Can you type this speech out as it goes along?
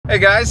Hey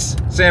guys,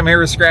 Sam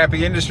here with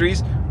Scrappy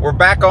Industries. We're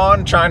back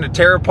on trying to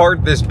tear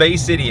apart this Bay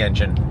City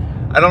engine.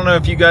 I don't know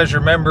if you guys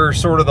remember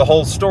sort of the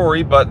whole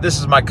story, but this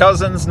is my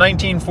cousin's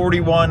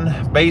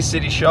 1941 Bay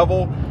City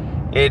shovel.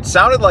 It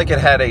sounded like it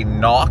had a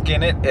knock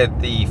in it at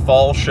the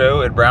fall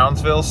show at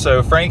Brownsville,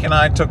 so Frank and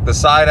I took the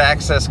side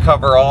access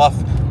cover off,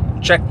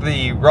 checked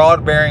the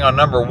rod bearing on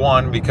number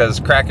 1 because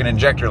cracking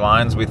injector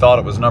lines, we thought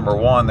it was number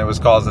 1 that was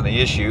causing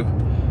the issue.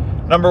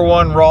 Number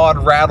 1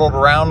 rod rattled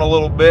around a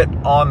little bit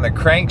on the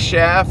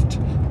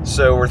crankshaft,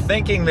 so we're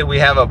thinking that we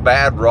have a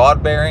bad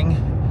rod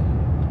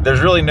bearing.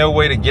 There's really no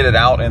way to get it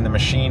out in the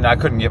machine. I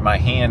couldn't get my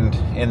hand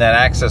in that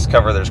access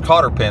cover. There's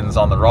cotter pins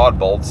on the rod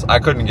bolts. I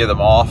couldn't get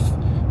them off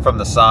from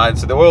the side,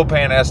 so the oil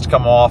pan has to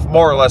come off.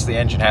 More or less the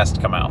engine has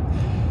to come out.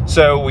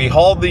 So we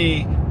hauled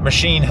the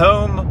machine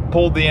home,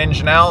 pulled the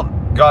engine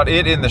out, got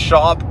it in the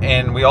shop,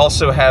 and we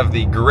also have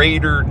the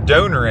grader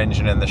donor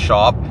engine in the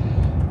shop.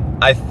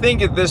 I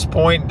think at this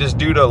point, just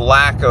due to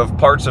lack of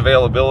parts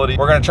availability,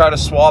 we're going to try to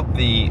swap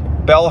the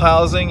bell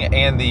housing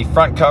and the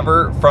front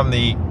cover from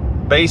the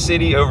Bay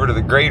City over to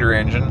the grader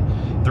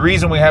engine. The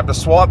reason we have to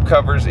swap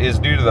covers is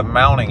due to the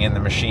mounting in the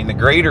machine. The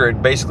grader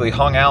had basically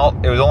hung out.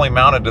 It was only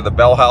mounted to the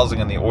bell housing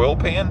and the oil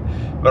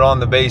pan, but on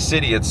the Bay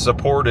City it's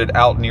supported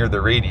out near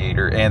the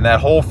radiator, and that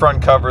whole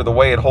front cover, the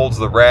way it holds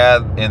the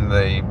rad and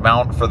the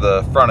mount for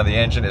the front of the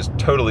engine is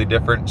totally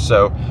different.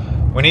 So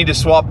we need to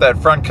swap that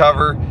front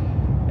cover,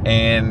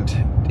 and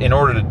in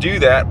order to do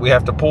that we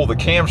have to pull the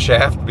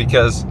camshaft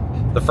because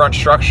the front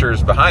structure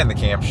is behind the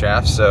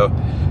camshaft. So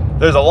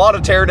there's a lot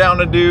of teardown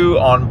to do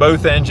on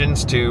both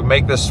engines to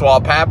make this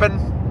swap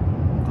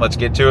happen. Let's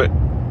get to it.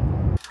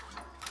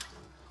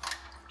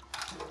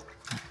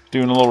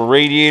 Doing a little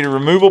radiator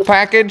removal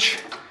package.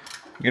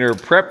 Get her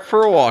prepped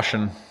for a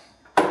washing.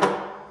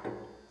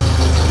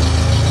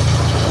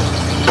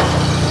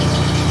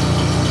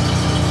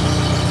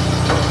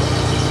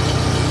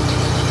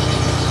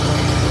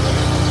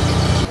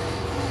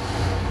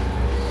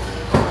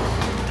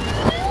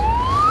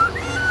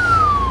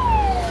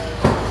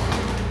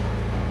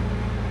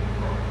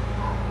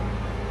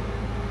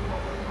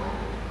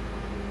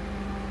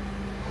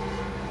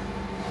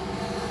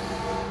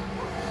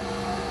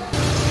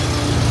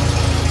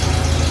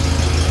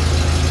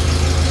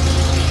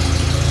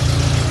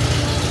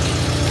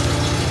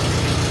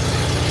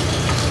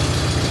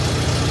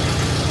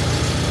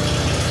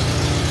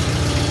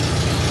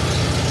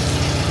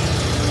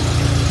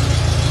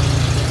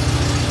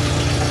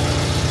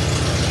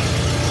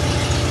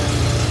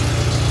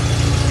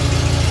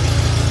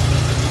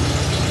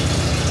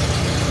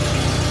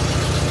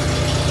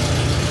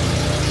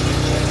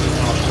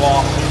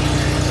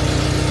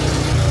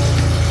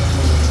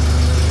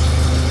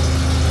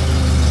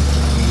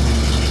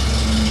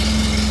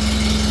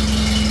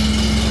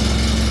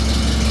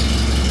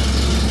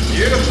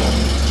 Beautiful.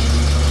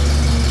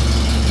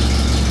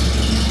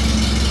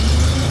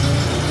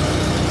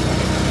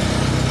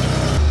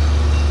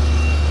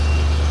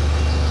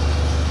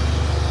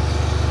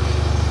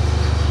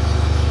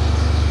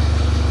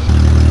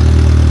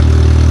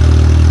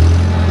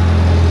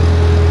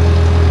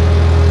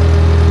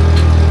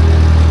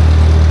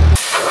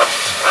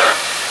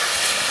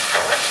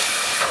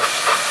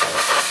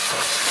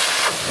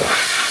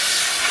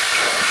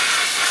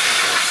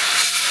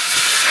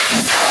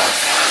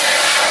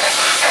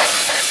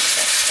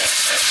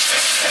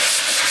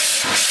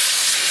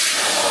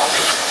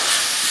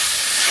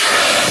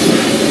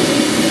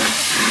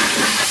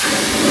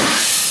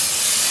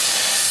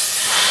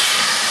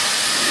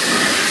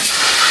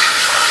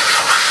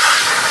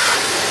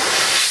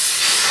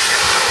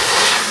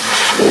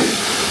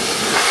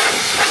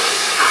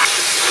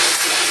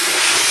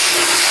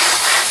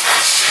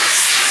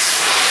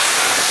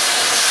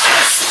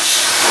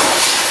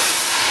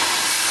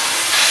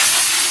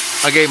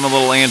 I gave him a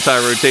little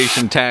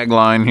anti-rotation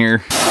tagline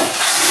here.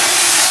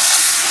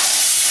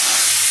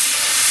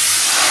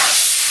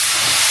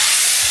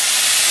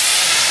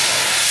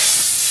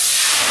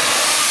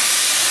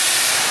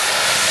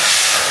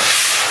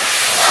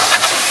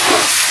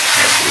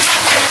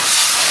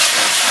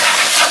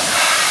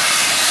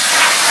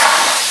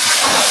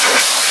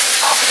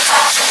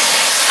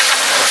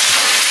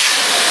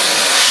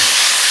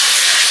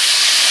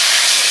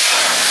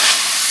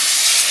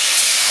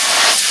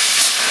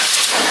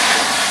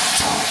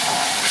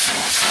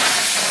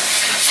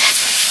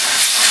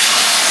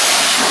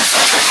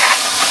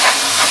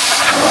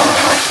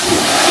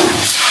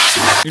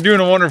 You're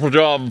doing a wonderful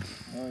job.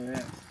 Oh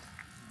yeah.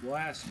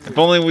 Blast. If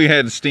only we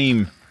had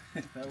steam.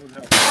 That would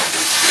help.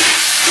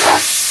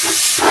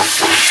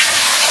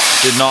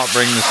 Did not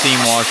bring the steam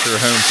washer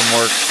home from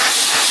work.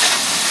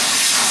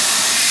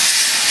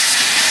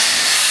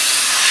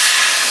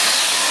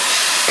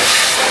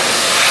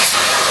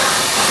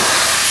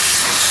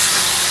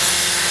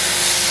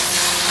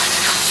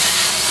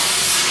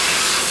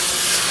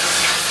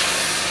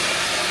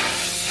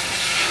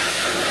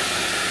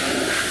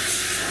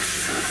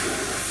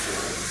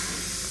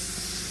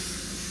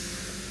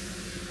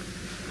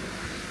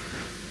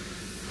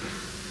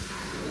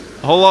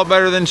 A whole lot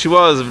better than she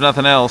was, if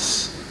nothing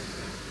else.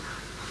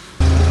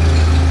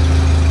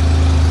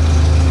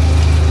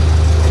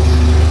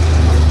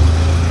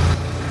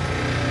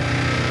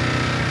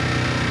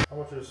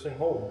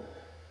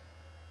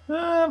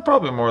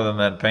 Probably more than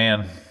that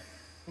pan.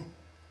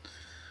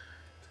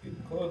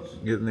 Getting close.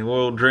 Getting the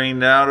oil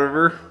drained out of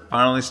her.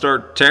 Finally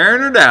start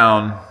tearing her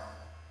down.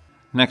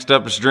 Next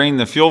up is drain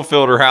the fuel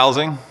filter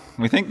housing.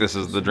 We think this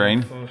is the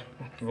drain.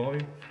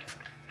 Volume?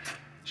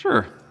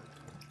 Sure.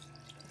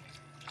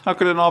 How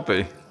could it not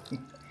be?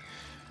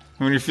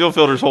 When your fuel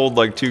filters hold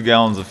like 2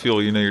 gallons of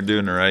fuel, you know you're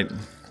doing it right.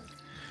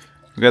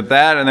 We got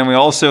that, and then we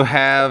also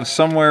have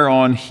somewhere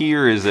on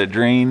here is a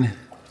drain.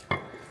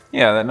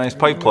 Yeah, that nice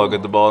pipe plug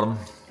at the bottom.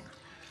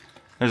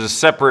 There's a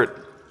separate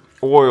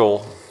oil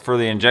for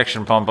the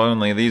injection pump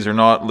only. These are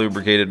not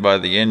lubricated by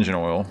the engine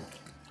oil.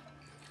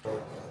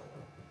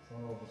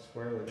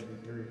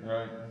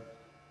 Right.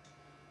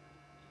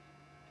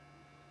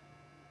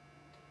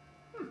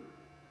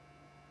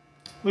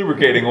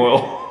 Lubricating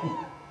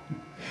oil.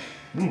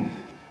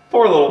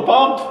 Poor little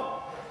pump.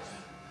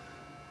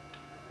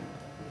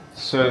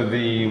 So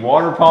the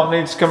water pump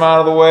needs to come out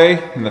of the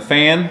way, and the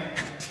fan.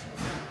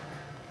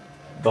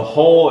 The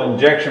whole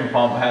injection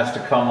pump has to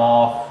come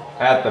off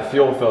at the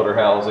fuel filter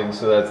housing,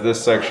 so that's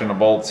this section of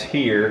bolts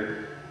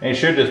here. And it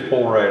should just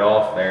pull right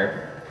off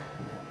there.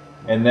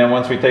 And then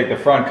once we take the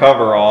front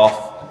cover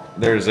off,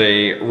 there's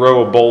a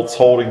row of bolts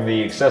holding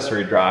the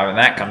accessory drive, and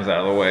that comes out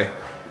of the way.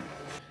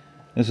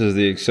 This is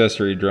the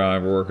accessory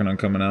drive we're working on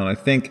coming out. I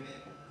think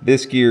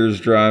this gear is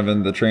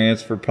driving the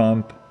transfer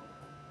pump,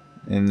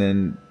 and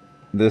then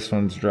this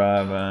one's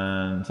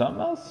driving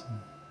something else.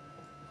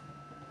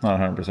 Not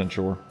 100%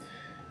 sure.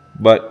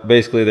 But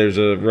basically there's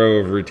a row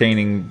of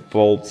retaining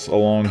bolts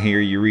along here.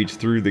 You reach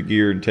through the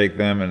gear and take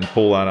them and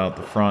pull that out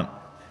the front.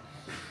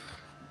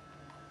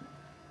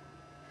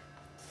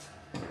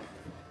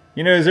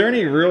 You know, is there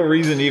any real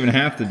reason to even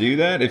have to do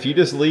that? If you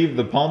just leave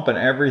the pump and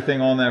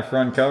everything on that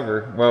front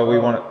cover, well, we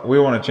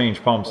want to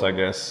change pumps, I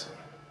guess.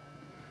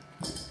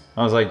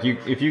 I was like,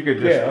 if you could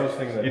just, Yeah, I was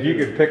thinking that if you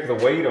too. could pick the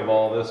weight of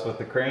all this with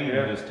the crane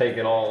and just take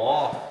it all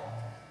off.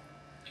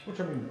 Which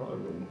I mean, probably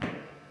wouldn't.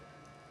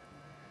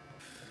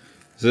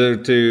 So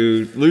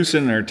to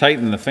loosen or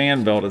tighten the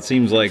fan belt, it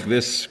seems like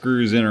this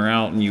screws in or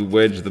out and you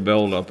wedge the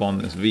belt up on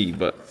this V,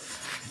 but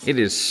it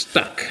is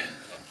stuck.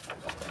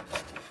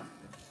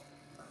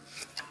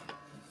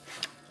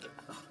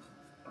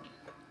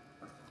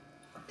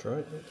 Try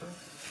it that time.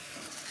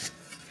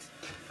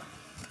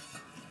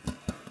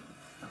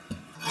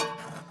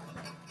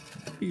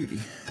 Beauty.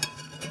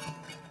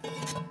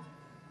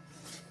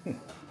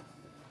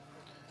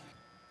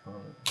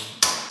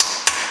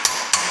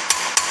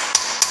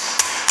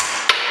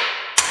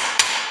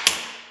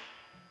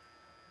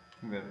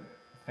 The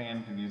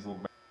fan could use a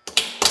little bit.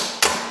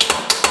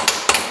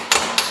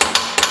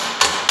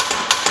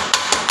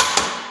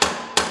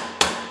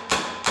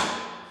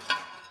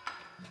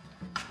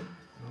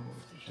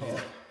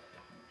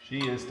 She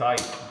is tight.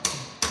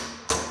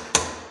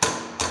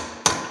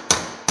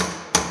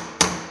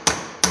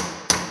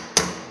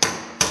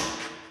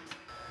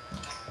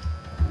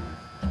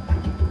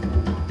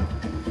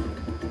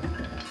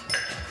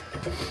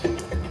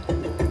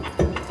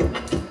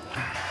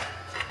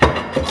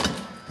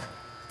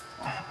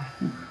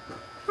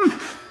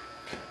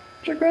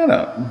 Check that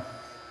out.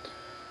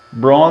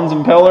 Bronze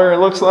impeller, it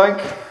looks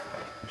like.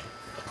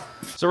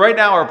 So right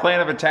now our plan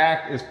of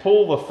attack is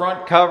pull the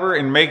front cover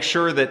and make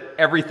sure that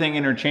everything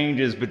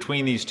interchanges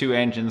between these two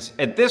engines.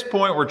 At this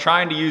point, we're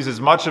trying to use as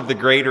much of the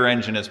Grader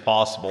engine as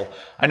possible.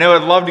 I know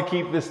I'd love to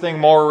keep this thing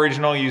more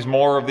original, use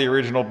more of the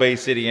original Bay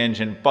City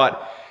engine,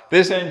 but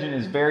this engine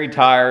is very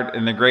tired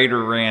and the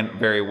Grader ran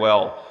very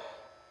well.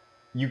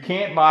 You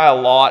can't buy a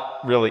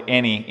lot, really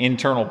any,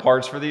 internal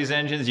parts for these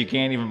engines. You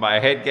can't even buy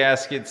head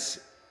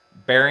gaskets.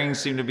 Bearings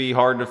seem to be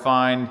hard to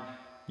find.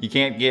 You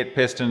can't get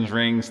pistons,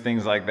 rings,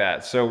 things like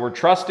that. So we're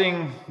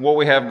trusting what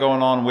we have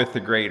going on with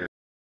the Grader.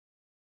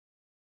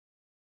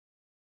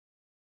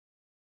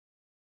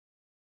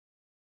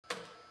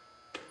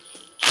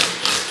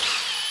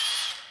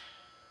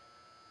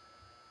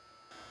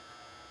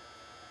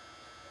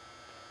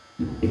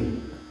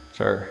 It's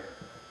our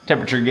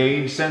temperature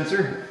gauge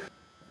sensor.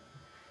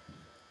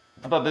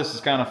 I thought this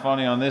is kind of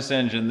funny on this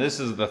engine. This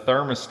is the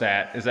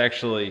thermostat is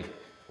actually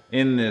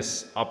in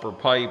this upper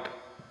pipe.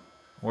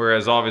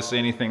 Whereas obviously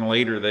anything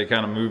later, they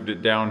kind of moved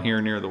it down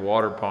here near the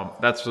water pump.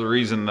 That's the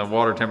reason the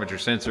water temperature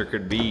sensor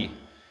could be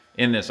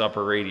in this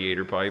upper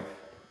radiator pipe.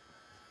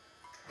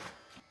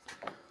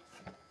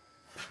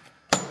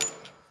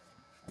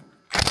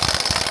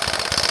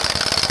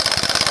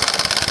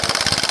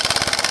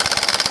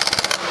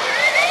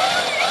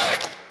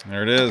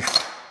 There it is.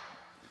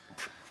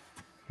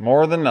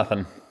 More than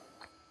nothing.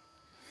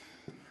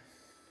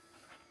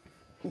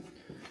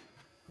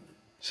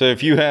 So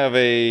if you have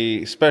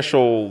a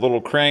special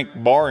little crank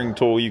barring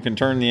tool, you can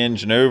turn the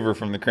engine over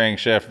from the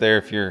crankshaft there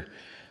if you're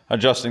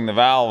adjusting the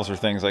valves or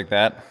things like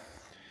that.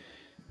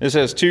 This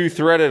has 2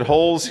 threaded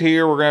holes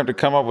here. We're gonna have to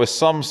come up with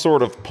some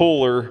sort of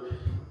puller,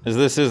 as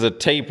this is a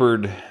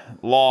tapered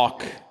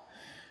lock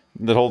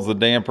that holds the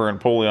damper and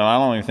pulley on.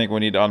 I don't even think we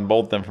need to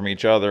unbolt them from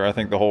each other. I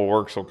think the whole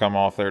works will come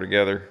off there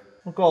together.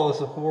 We'll call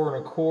this a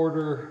 4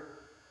 1/4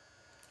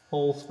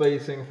 hole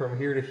spacing from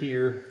here to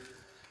here.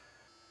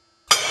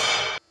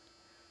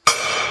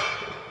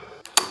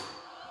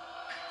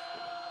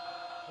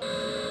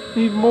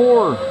 Need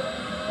more.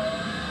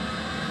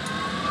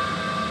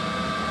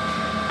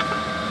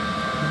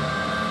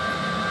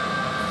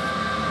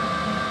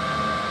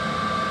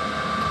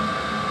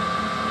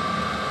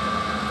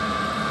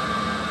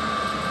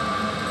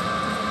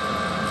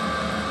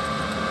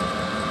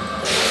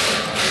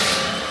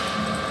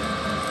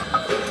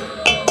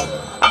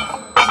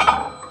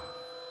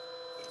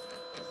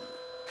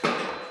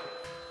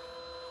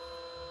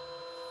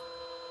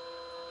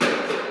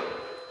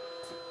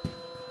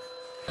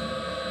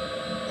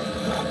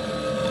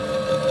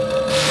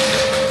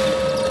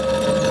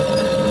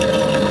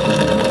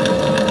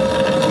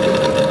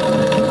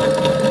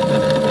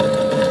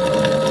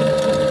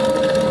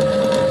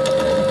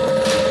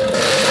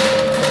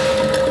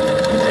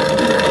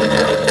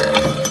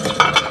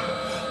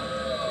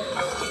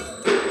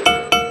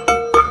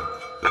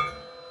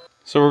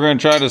 So we're going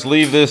to try to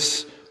leave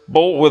this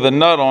bolt with a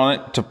nut on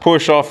it to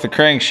push off the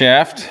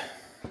crankshaft.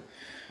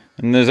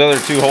 And those other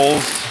two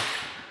holes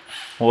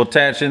will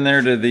attach in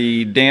there to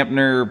the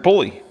dampener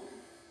pulley.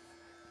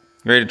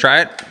 Ready to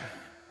try it?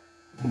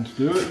 Let's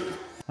do it.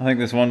 I think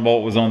this one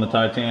bolt was on the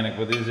Titanic,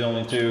 but these are the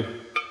only two.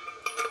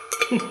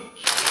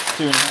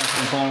 2.5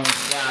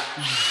 components.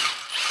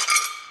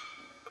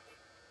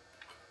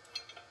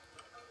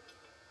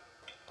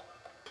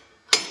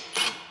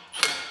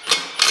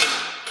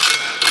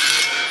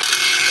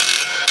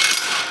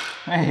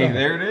 Hey,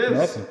 there it is.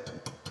 Nothing.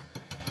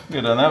 Could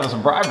have done that with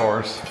some pry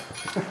bars.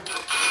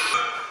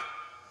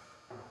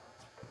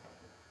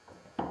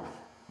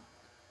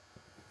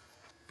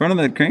 Front of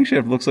that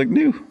crankshaft looks like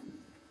new.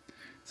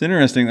 It's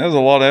interesting. That was a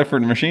lot of effort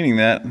in machining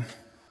that.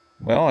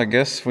 Well, I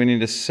guess we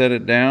need to set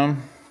it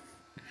down.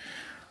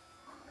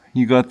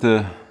 You got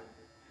the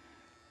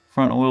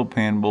front oil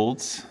pan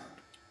bolts.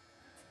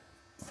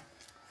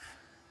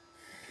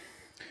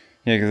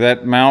 Yeah, because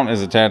that mount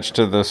is attached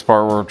to this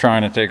part we're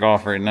trying to take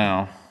off right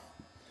now.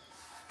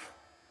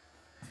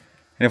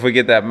 And if we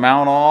get that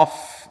mount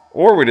off,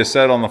 or we just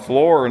set it on the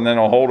floor and then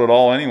it'll hold it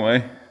all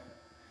anyway.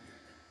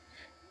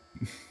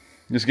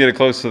 Just get it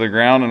close to the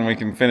ground and we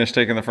can finish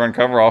taking the front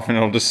cover off and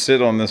it'll just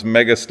sit on this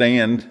mega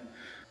stand.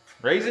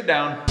 Raise it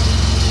down.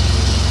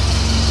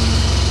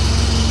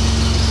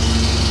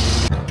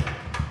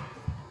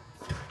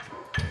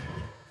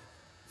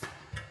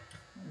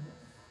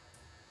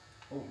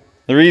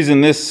 The reason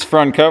this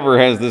front cover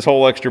has this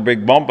whole extra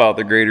big bump out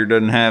the grader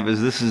doesn't have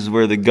is this is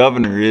where the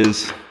governor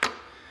is.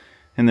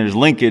 And there's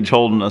linkage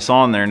holding us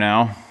on there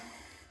now.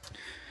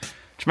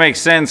 Which makes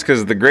sense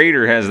because the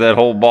grader has that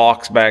whole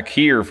box back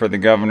here for the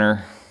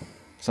governor.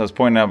 So I was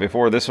pointing out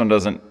before, this one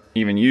doesn't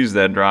even use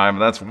that drive.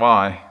 That's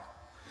why.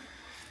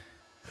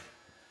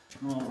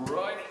 All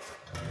right.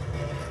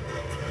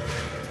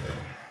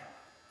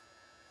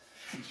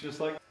 It's just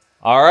like...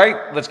 All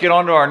right, let's get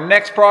on to our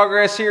next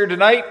progress here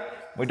tonight.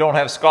 We don't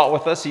have Scott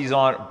with us. He's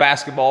on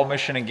basketball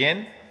mission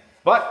again.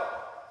 But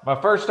my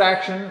first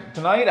action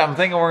tonight, I'm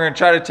thinking we're going to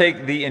try to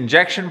take the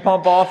injection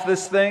pump off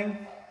this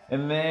thing,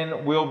 and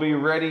then we'll be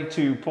ready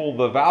to pull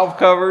the valve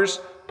covers,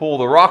 pull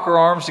the rocker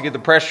arms to get the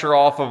pressure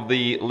off of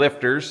the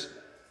lifters.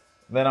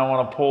 Then I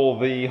want to pull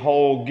the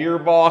whole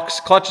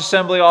gearbox clutch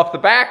assembly off the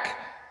back,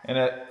 and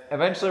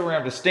eventually we're going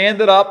to have to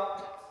stand it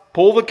up,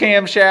 pull the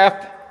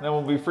camshaft, and then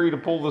we'll be free to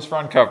pull this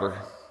front cover.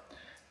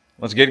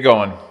 Let's get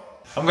going.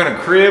 I'm going to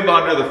crib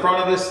under the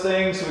front of this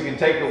thing so we can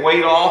take the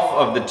weight off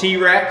of the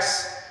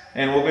T-Rex.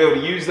 And we'll be able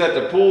to use that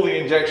to pull the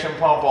injection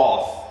pump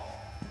off.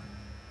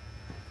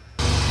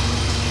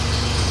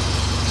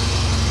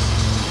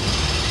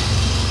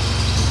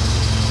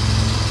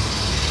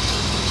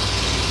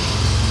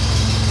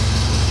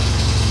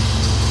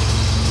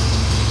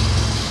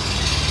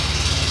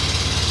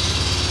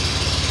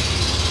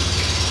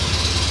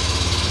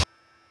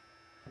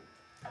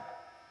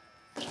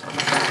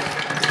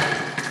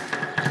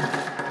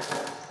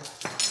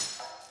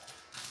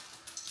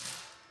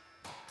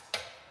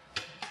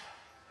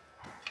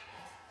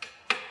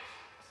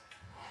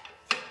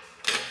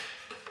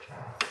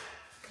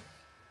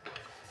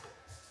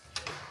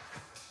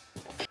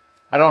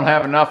 I don't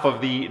have enough of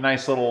the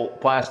nice little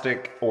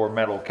plastic or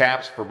metal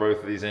caps for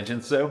both of these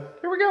engines, so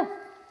here we go.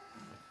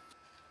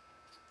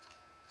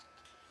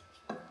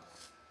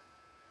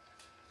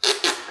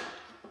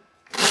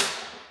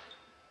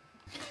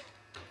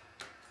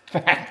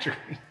 Factory.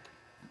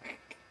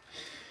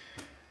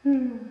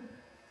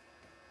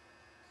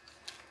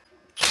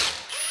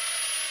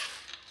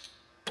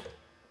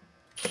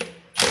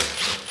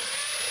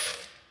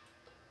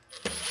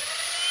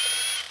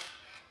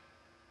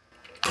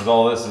 Because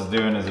all this is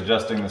doing is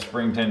adjusting the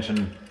spring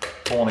tension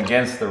pulling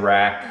against the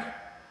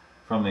rack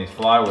from these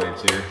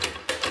flyweights here.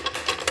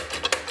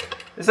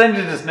 This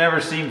engine just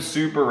never seems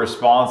super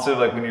responsive,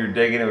 like when you're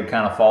digging it would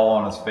kind of fall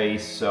on its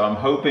face. So I'm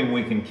hoping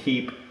we can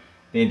keep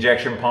the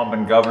injection pump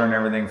and governor and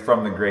everything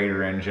from the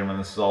grader engine when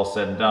this is all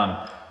said and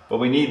done. But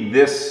we need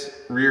this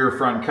rear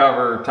front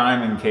cover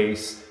timing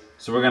case.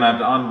 So we're gonna have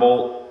to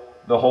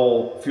unbolt the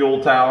whole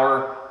fuel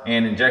tower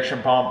and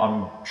injection pump.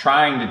 I'm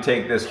trying to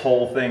take this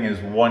whole thing as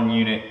one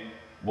unit.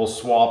 We'll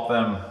swap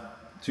them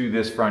to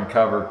this front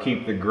cover,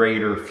 keep the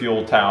greater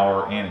fuel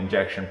tower and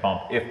injection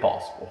pump if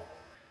possible.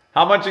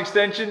 How much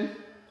extension?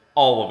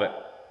 All of it.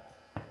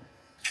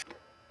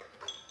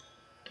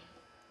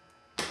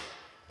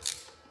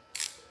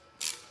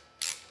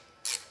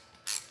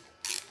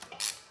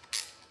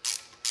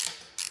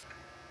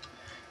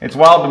 It's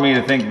wild to me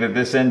to think that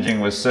this engine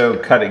was so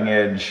cutting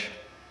edge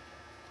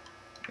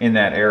in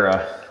that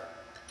era.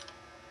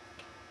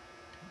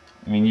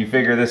 I mean, you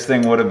figure this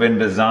thing would have been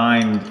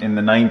designed in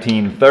the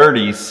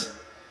 1930s.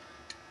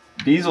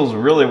 Diesels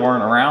really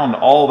weren't around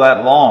all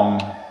that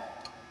long.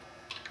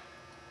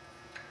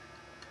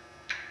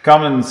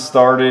 Cummins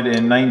started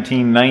in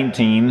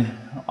 1919,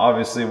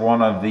 obviously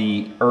one of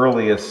the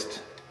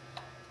earliest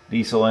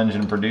diesel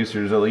engine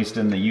producers, at least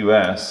in the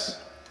US.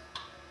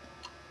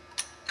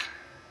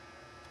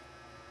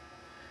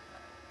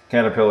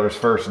 Caterpillar's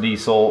first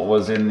diesel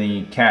was in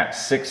the Cat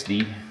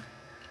 60,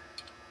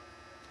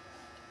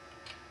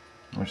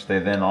 which they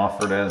then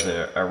offered as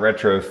a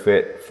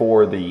retrofit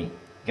for the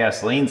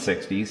gasoline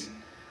 60s.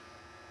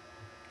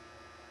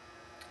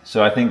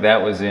 So I think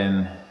that was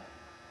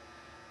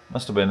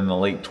must have been in the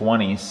late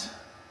 20s.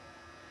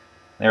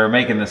 They were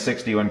making the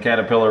 60 when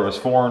Caterpillar was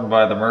formed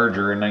by the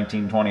merger in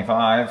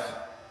 1925.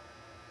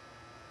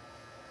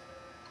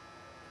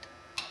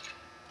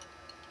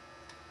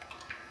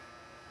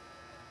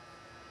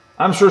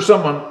 I'm sure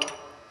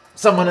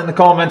someone in the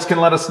comments can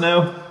let us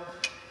know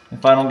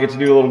if I don't get to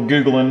do a little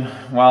Googling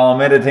while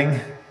I'm editing.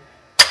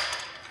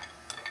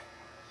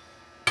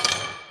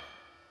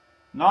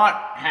 Not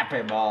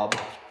happy, Bob.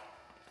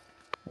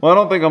 Well, I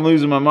don't think I'm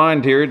losing my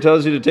mind here. It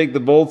tells you to take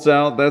the bolts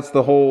out. That's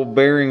the whole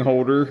bearing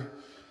holder.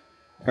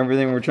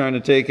 Everything we're trying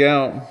to take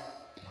out.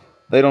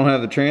 They don't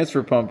have the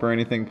transfer pump or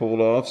anything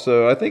pulled off,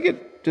 so I think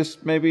it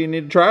just maybe you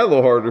need to try a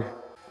little harder.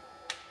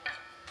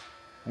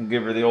 I'll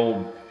give her the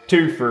old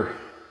twofer.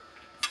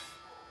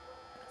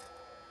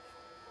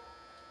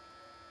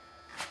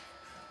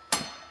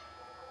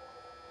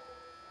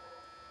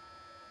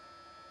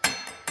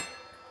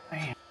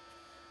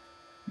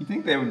 You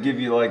think they would give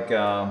you like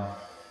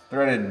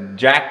threaded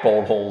jack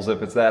bolt holes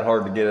if it's that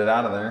hard to get it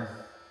out of there.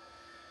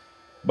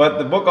 But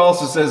the book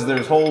also says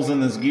there's holes in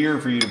this gear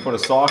for you to put a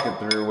socket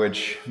through,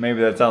 which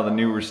maybe that's how the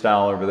newer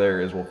style over there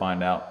is. We'll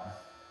find out.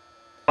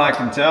 I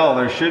can tell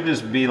there should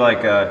just be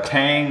like a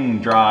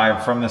tang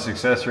drive from this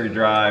accessory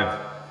drive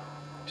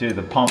to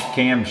the pump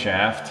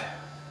camshaft.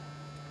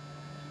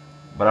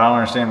 But I don't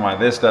understand why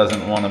this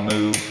doesn't want to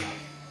move.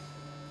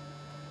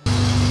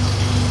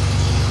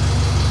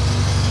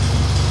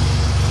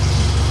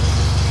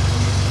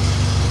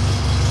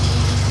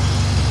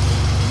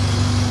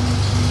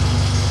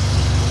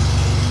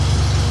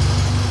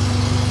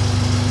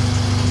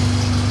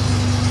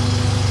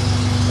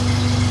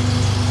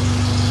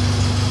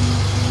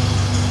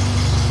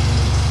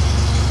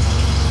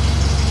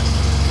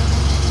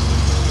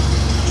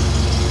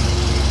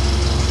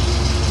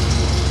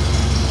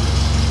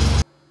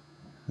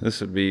 This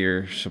would be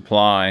your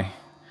supply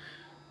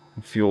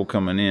fuel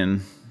coming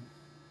in.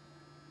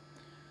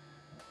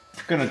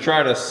 I'm gonna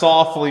try to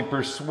softly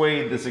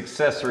persuade this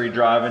accessory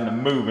drive into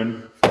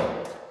moving.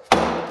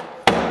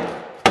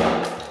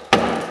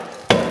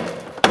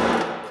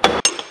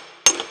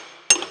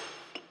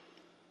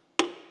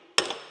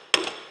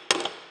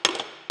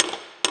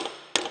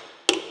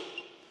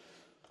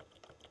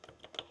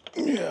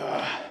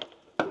 Yeah.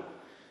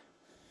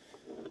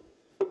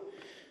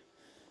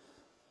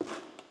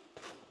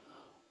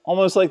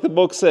 Almost like the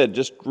book said,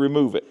 just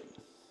remove it.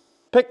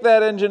 Pick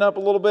that engine up a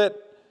little bit,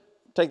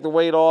 take the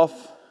weight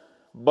off,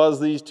 buzz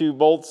these two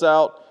bolts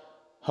out.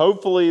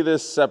 Hopefully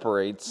this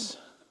separates.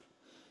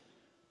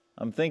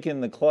 I'm thinking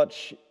the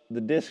clutch,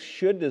 the disc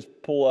should just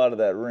pull out of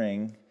that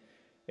ring.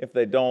 If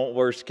they don't,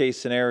 worst case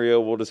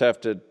scenario, we'll just have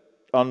to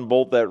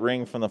unbolt that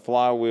ring from the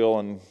flywheel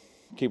and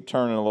keep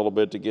turning a little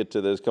bit to get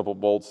to those couple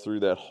bolts through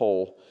that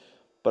hole.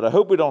 But I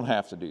hope we don't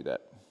have to do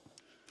that.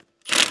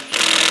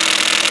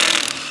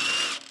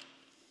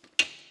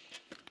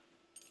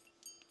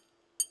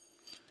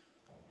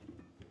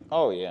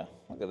 Oh yeah,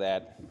 look at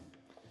that.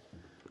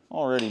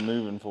 Already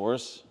moving for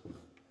us.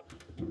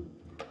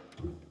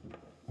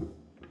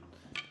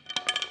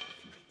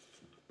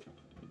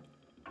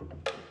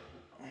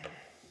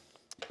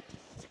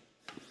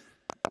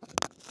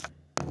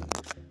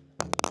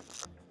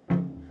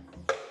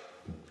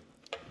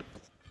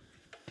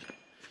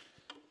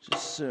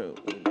 Just so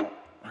we don't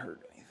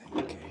hurt anything,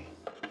 okay.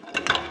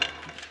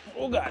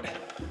 Oh God.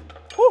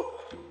 Whew.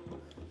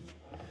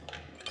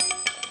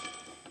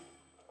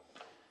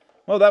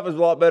 Well, that was a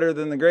lot better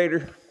than the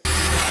grader.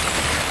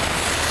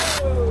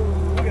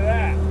 Whoa, look at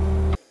that.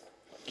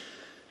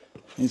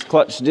 These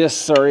clutch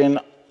discs are in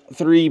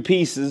 3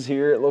 pieces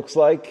here, it looks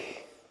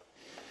like.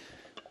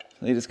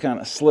 They just kind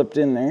of slipped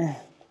in there.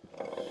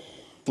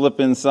 Flip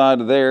inside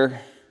of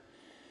there.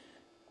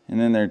 And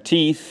then their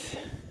teeth.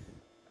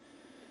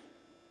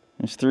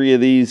 There's 3 of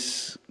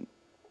these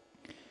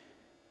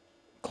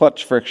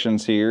clutch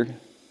frictions here.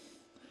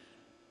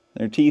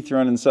 Their teeth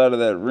run inside of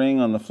that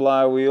ring on the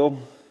flywheel.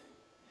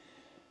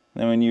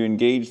 Then when you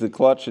engage the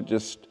clutch, it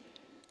just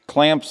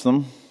clamps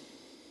them.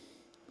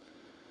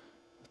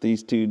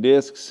 These two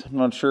discs. I'm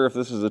not sure if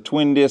this is a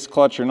twin disc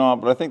clutch or not,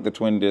 but I think the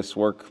twin discs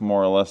work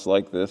more or less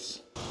like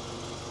this.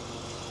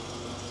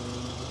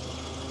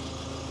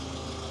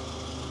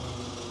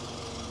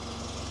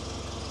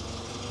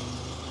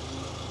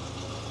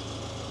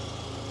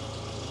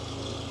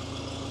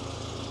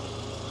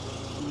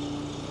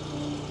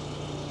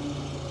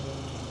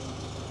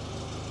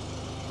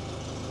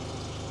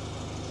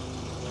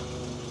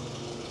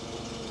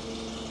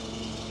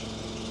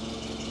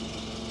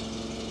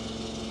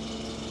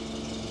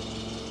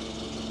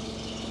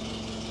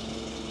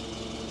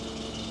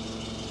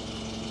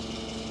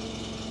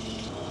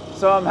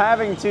 So I'm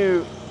having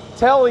to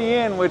telly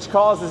in, which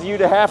causes you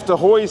to have to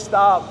hoist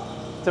up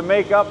to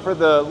make up for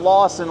the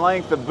loss in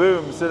length of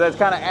boom. So that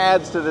kind of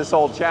adds to this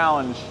whole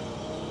challenge.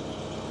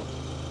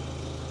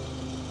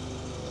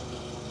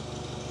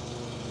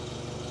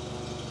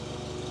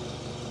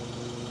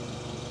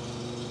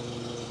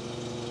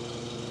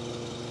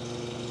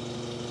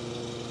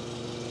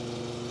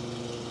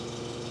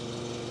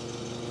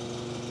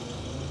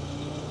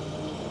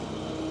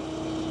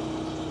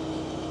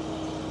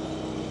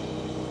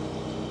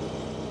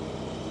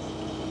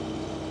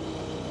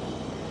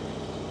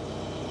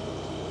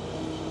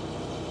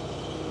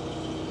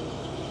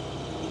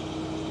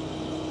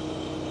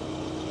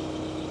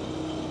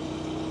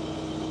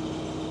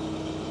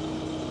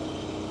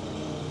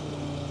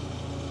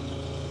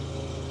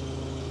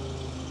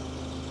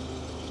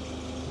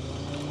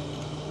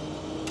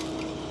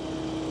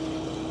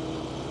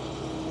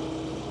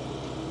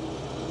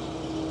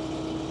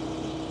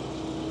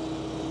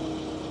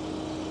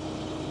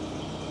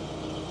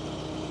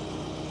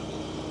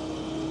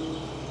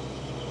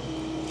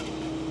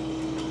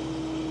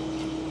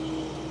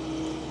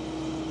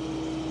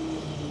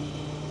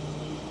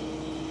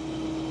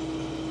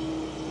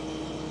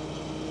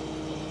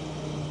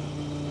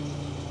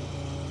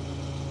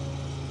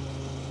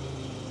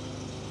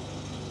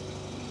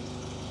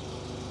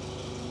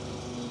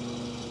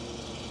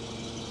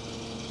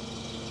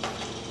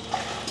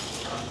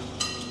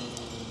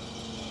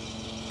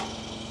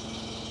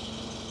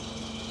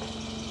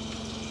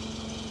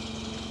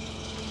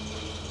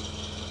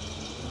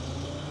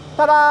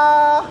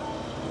 Ta-da!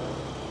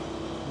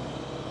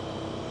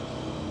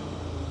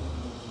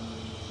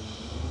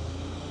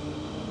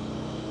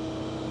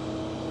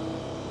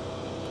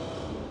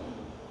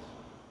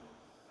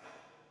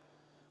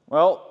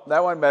 Well,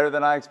 that went better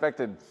than I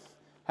expected.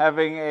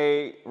 Having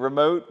a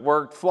remote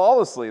worked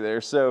flawlessly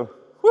there, so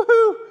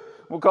woohoo!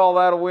 We'll call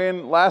that a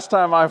win. Last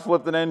time I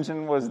flipped an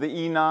engine was the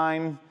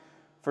E9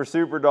 for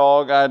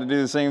Superdog. I had to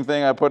do the same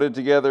thing. I put it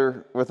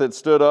together with it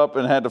stood up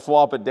and had to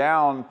flop it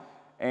down,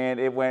 and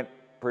it went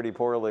pretty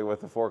poorly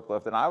with the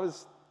forklift, and I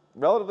was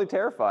relatively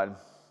terrified.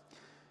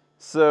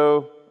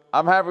 So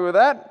I'm happy with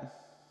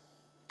that.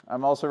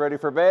 I'm also ready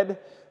for bed.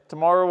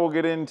 Tomorrow we'll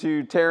get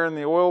into tearing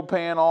the oil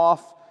pan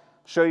off,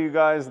 show you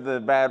guys the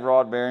bad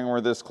rod bearing. We're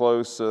this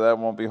close, so that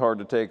won't be hard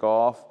to take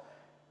off.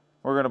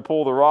 We're gonna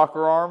pull the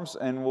rocker arms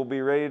and we'll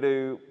be ready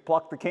to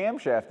pluck the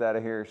camshaft out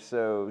of here.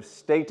 So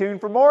stay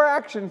tuned for more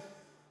action.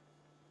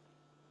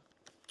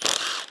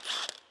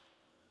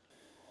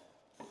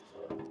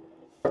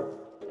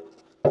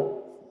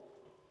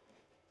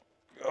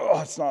 Oh,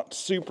 it's not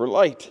super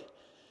light,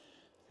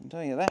 I can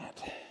tell you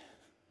that.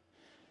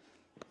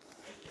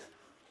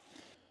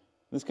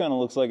 This kind of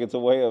looks like it's a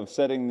way of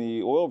setting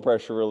the oil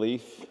pressure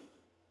relief,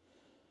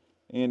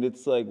 and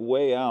it's like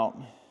way out.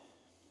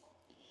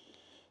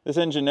 This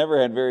engine never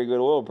had very good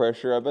oil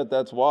pressure. I bet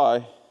that's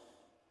why.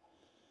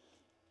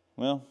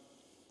 Well,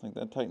 I think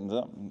that tightens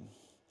up.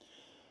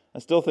 I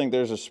still think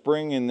there's a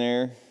spring in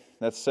there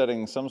that's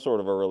setting some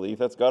sort of a relief.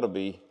 That's got to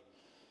be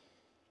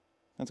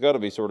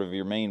sort of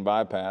your main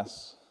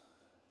bypass.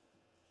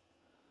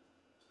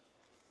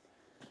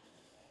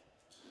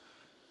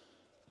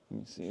 Let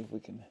me see if we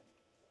can.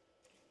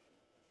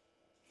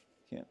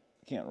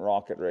 Can't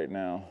rock it right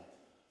now.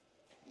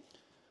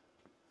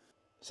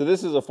 So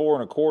this is a 4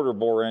 1/4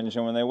 bore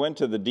engine. When they went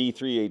to the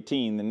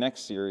D318, the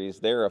next series,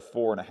 they're a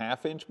 4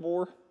 1/2 inch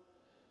bore.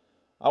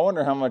 I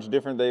wonder how much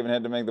different they even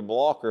had to make the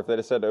block, or if they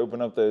just had to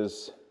open up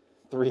those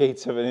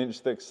 3/8 of an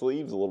inch thick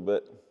sleeves a little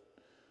bit.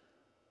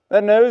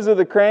 That nose of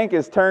the crank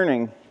is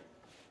turning,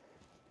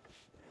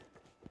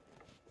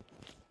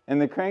 and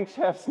the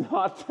crankshaft's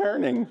not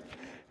turning.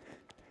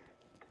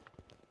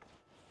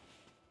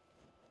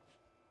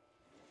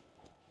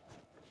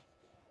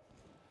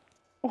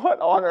 What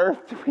on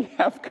earth do we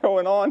have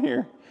going on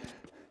here?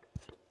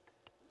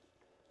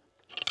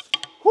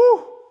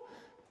 Whew.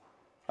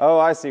 Oh,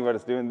 I see what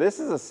it's doing. This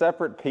is a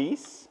separate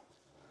piece?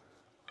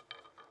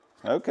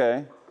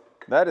 Okay,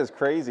 that is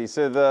crazy.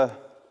 So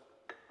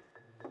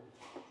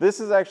this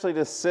is actually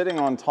just sitting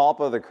on top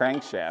of the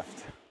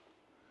crankshaft.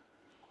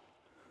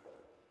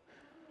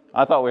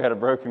 I thought we had a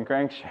broken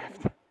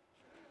crankshaft.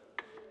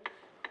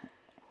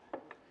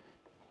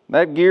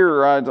 That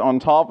gear rides on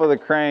top of the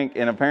crank,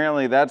 and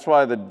apparently that's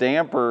why the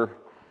damper,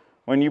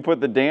 when you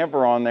put the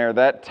damper on there,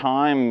 that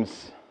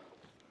times.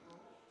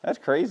 That's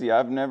crazy.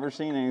 I've never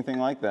seen anything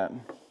like that.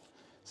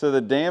 So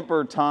the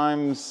damper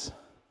times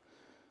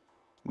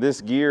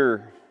this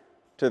gear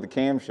to the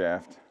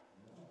camshaft.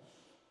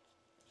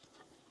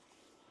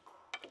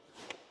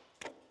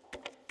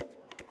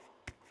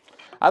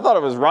 I thought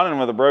it was running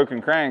with a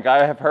broken crank.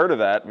 I have heard of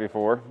that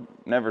before,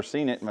 never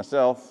seen it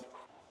myself.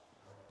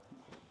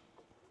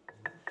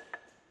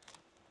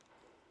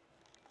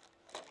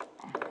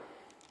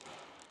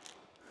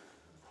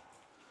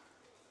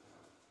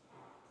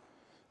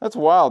 That's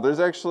wild.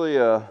 There's actually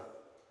a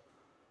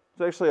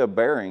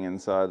bearing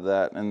inside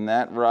that, and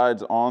that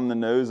rides on the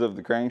nose of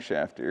the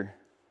crankshaft here.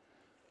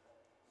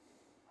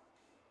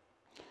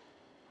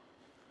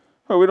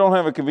 Well, we don't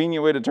have a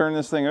convenient way to turn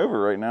this thing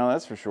over right now,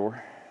 that's for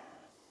sure.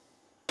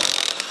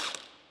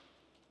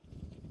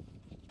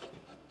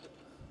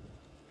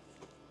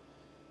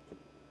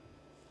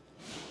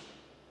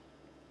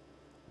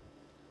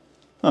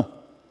 Huh.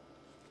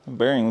 The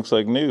bearing looks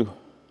like new.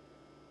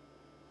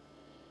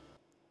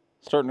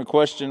 Starting to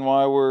question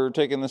why we're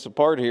taking this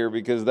apart here,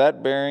 because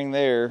that bearing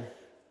there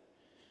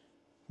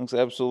looks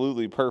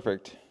absolutely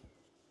perfect.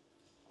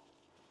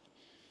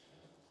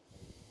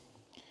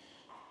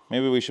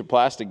 Maybe we should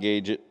plastic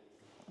gauge it.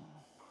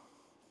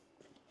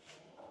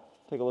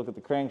 Take a look at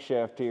the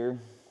crankshaft here.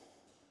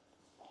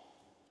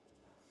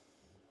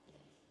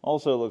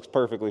 Also looks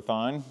perfectly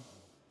fine.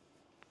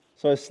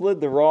 So I slid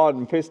the rod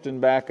and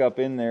piston back up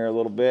in there a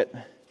little bit.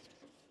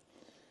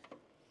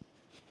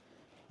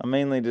 I'm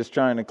mainly just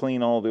trying to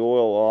clean all the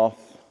oil off.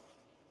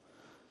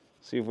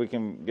 See if we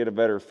can get a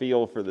better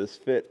feel for this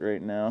fit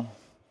right now.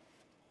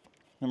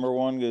 Number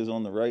one goes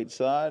on the right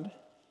side.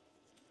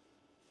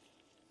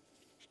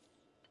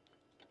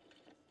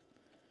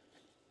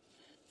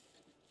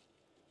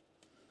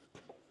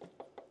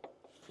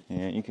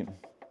 Yeah, you can,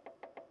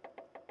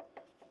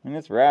 I mean,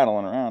 it's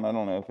rattling around. I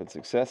don't know if it's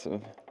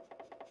excessive.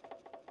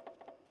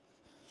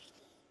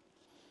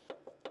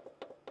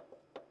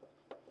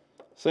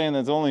 Saying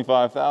that's only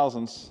 5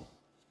 thousandths.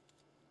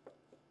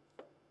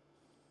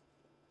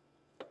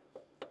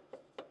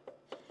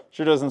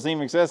 Sure doesn't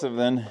seem excessive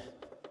then.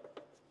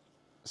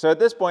 So at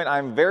this point,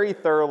 I'm very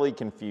thoroughly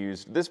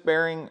confused. This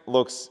bearing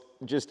looks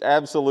just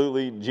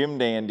absolutely Jim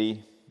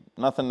dandy.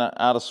 Nothing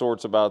out of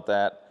sorts about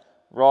that.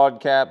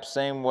 Rod cap,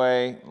 same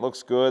way,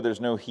 looks good.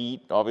 There's no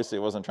heat. Obviously,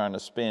 it wasn't trying to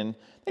spin.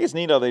 I think it's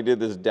neat how they did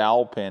this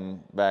dowel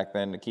pin back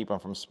then to keep them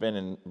from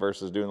spinning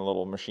versus doing the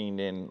little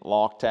machined-in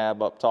lock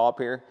tab up top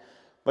here.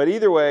 But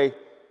either way,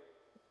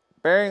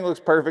 bearing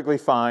looks perfectly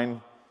fine.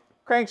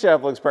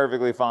 Crankshaft looks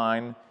perfectly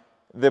fine.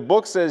 The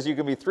book says you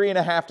can be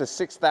 3.5 to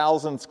 6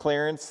 thousandths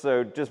clearance,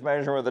 so just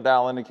measuring with a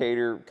dial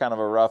indicator, kind of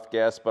a rough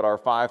guess, but our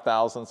 5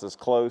 thousandths is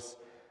close.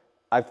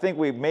 I think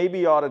we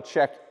maybe ought to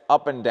check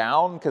up and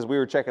down, because we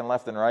were checking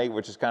left and right,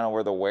 which is kind of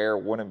where the wear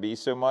wouldn't be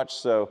so much.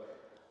 So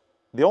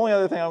the only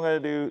other thing I'm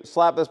going to do,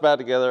 slap this back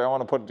together. I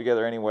want to put it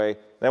together anyway.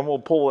 Then we'll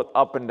pull it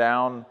up and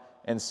down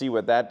and see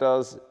what that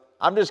does.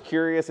 I'm just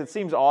curious. It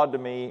seems odd to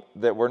me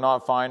that we're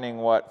not finding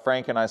what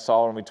Frank and I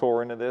saw when we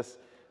tore into this.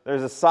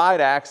 There's a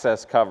side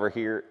access cover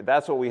here.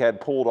 That's what we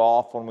had pulled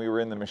off when we were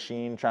in the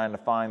machine trying to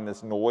find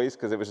this noise,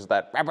 because it was just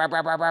that bap, bap,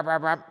 bap, bap,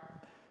 bap,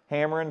 bap,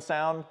 hammering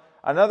sound.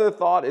 Another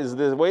thought is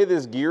the way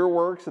this gear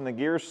works, and the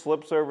gear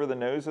slips over the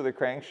nose of the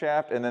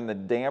crankshaft, and then the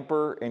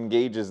damper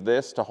engages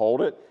this to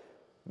hold it.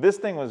 This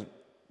thing was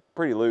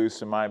pretty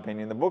loose in my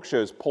opinion. The book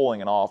shows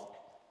pulling it off,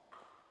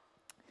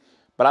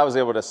 but I was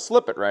able to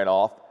slip it right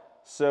off.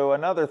 So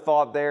another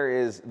thought there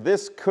is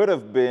this could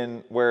have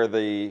been where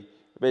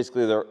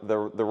basically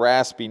the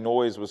raspy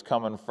noise was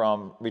coming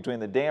from, between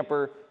the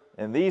damper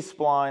and these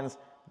splines.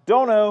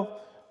 Don't know.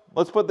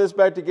 Let's put this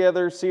back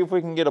together, see if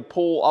we can get a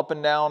pull up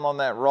and down on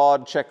that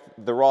rod, check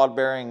the rod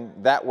bearing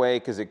that way,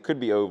 because it could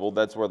be oval.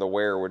 That's where the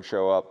wear would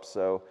show up.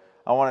 So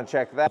I want to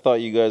check that. I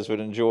thought you guys would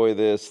enjoy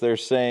this. They're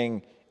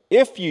saying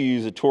if you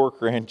use a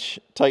torque wrench,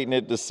 tighten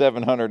it to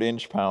 700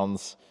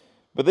 inch-pounds.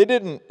 But they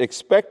didn't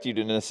expect you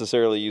to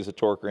necessarily use a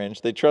torque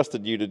wrench. They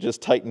trusted you to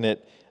just tighten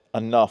it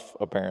enough,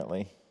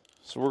 apparently.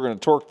 So we're going to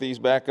torque these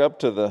back up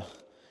to the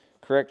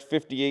correct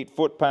 58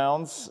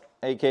 foot-pounds,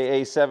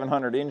 aka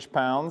 700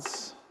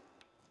 inch-pounds.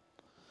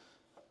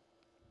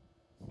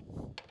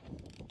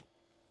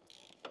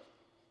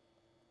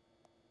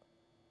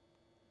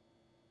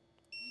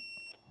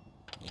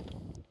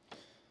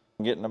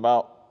 I'm getting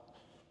about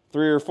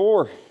 3 or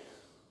 4.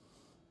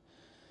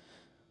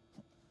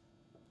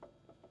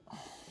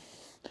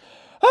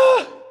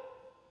 I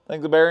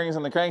think the bearings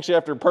and the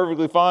crankshaft are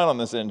perfectly fine on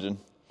this engine.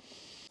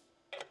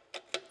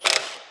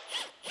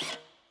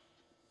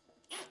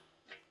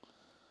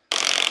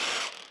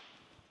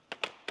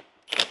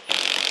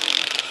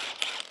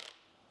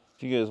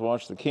 If you guys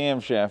watch the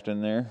camshaft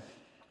in there,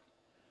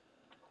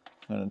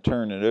 I'm going to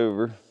turn it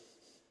over.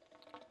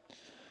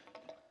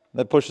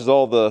 That pushes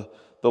all the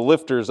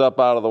lifters up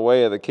out of the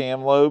way of the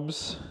cam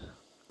lobes.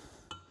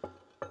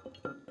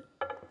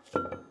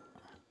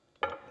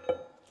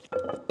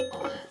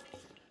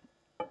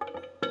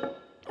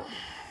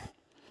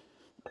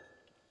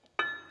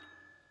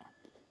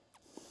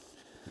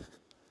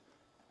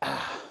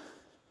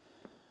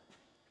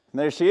 And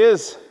there she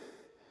is,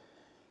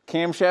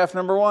 camshaft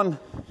number 1.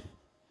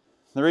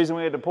 The reason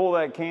we had to pull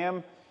that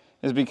cam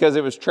is because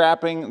it was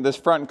trapping this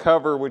front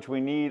cover, which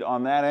we need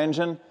on that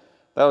engine.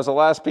 That was the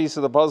last piece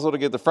of the puzzle to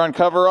get the front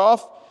cover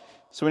off.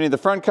 So we need the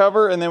front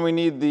cover, and then we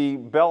need the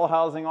bell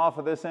housing off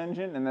of this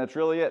engine, and that's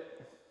really it.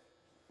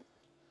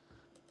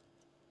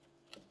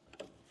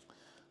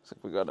 Looks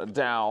like we got a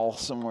dowel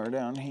somewhere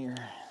down here.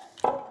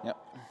 Yep.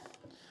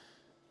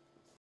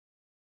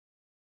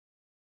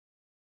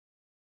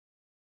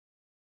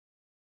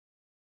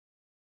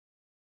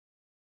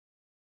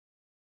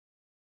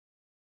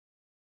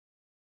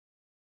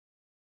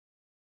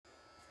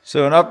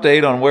 So an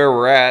update on where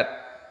we're at.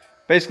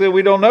 Basically,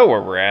 we don't know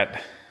where we're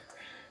at.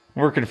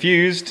 We're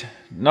confused.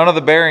 None of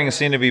the bearings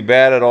seem to be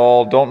bad at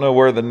all. Don't know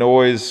where the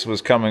noise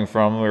was coming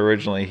from we were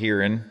originally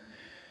hearing.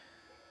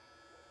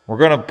 We're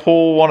going to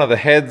pull one of the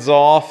heads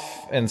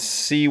off and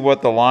see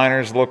what the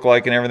liners look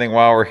like and everything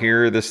while we're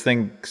here. This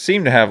thing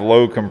seemed to have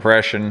low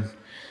compression.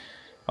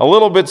 A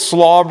little bit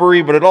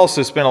slobbery, but it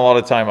also spent a lot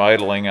of time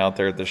idling out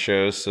there at the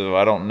show, so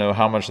I don't know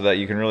how much of that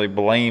you can really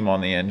blame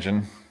on the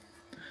engine.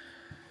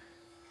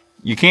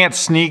 You can't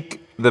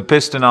sneak the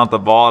piston out the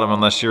bottom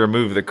unless you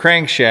remove the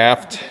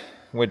crankshaft,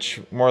 which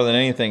more than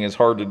anything is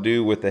hard to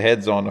do with the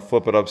heads on, to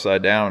flip it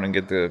upside down and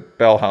get the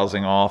bell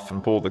housing off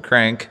and pull the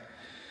crank.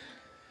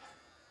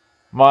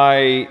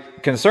 My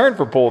concern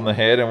for pulling the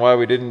head and why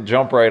we didn't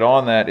jump right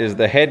on that is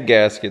the head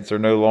gaskets are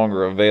no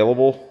longer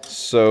available.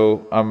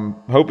 So I'm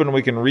hoping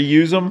we can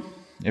reuse them.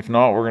 If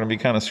not, we're going to be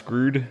kind of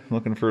screwed.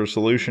 Looking for a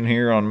solution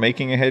here on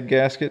making a head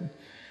gasket.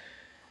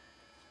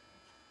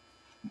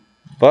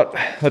 But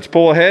let's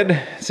pull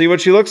ahead, see what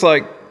she looks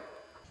like.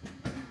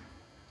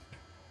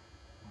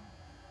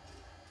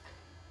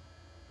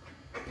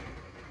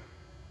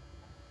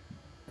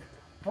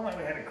 If only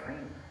we had a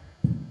crane.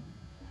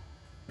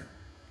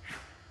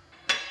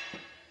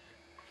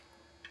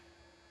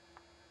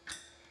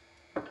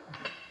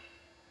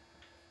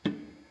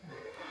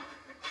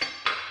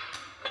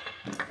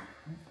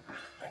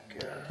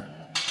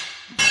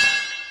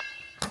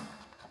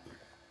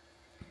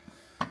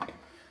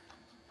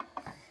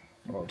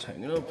 Oh, it's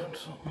hanging up.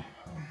 That's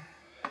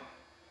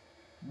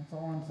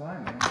all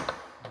inside, man.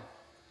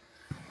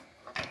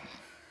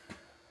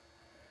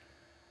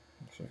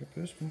 Looks like a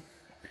piston.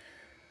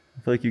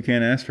 I feel like you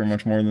can't ask for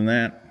much more than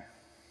that.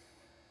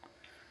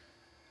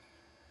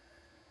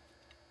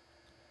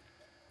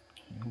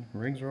 The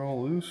rings are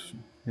all loose.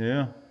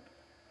 Yeah.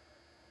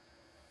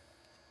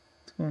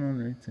 What's going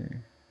on right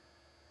there?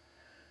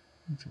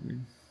 That's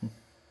weird.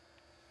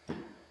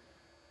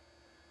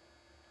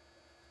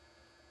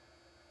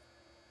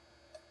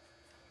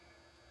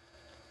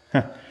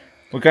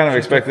 We kind of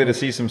expected to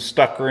see some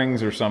stuck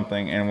rings or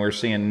something, and we're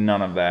seeing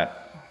none of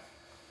that.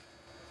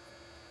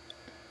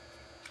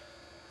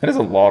 That is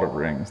a lot of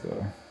rings,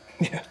 though.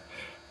 Yeah.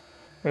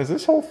 Does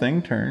this whole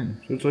thing turn?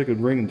 So it's like a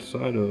ring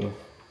inside of...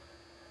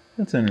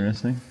 That's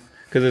interesting.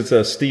 Because it's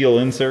a steel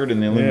insert in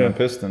the aluminum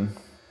piston.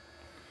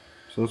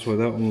 So that's why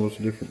that one was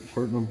a different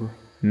part number.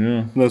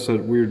 Yeah. Unless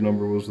that weird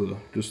number was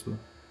just the...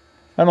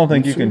 I don't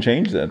think you can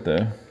change that,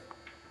 though.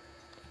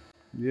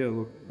 Yeah,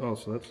 look. Oh,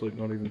 so that's like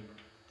not even...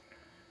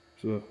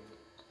 It's a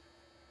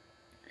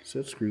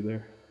set screw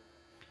there.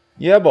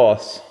 Yeah,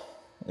 boss.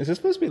 Is this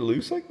supposed to be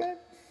loose like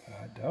that?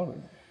 I doubt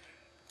it.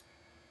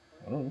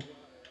 I don't know.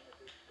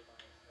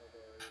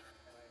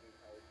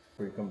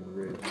 Before you come to the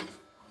rig,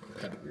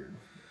 it's kind of weird.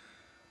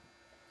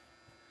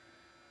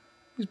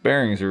 These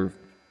bearings are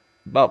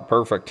about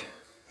perfect.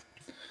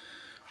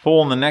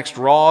 Pulling the next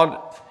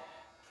rod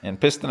and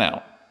piston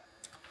out.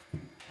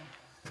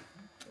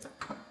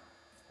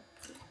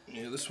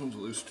 Yeah, this one's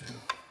loose too.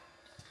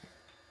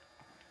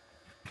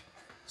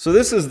 So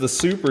this is the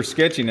super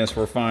sketchiness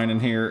we're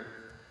finding here.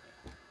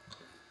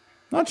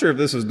 Not sure if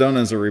this was done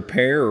as a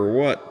repair or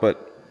what,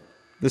 but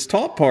this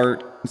top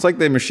part, it's like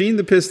they machined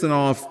the piston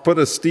off, put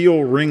a steel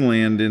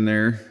ringland in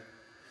there,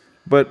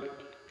 but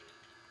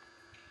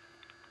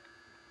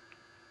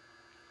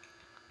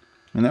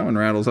and that one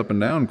rattles up and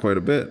down quite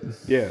a bit.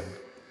 Yeah.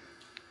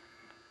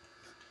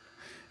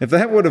 If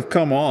that would have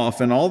come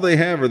off, and all they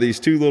have are these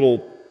two little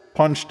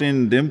punched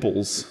in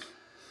dimples,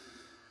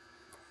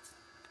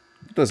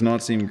 it does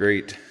not seem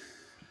great.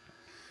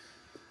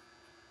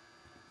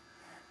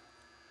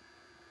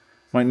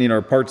 Might need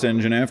our parts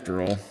engine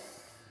after all.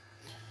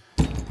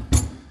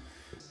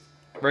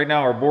 Right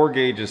now our bore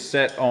gauge is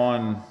set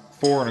on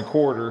 4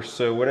 1/4,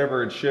 so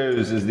whatever it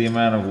shows is the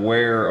amount of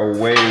wear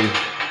away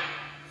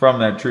from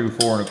that true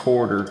 4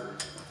 1/4.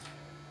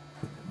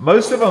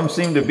 Most of them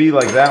seem to be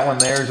like that one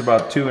there is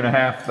about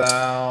 2.5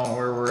 thou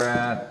where we're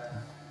at.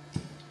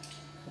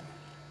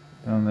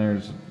 Down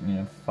there's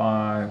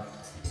 5.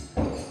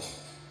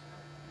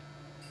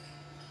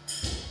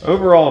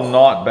 Overall,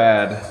 not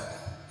bad.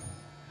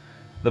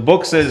 The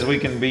book says we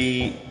can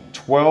be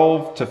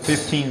 12 to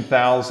 15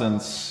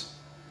 thousandths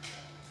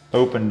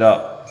opened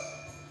up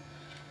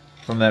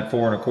from that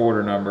 4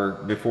 1/4 number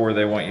before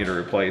they want you to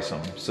replace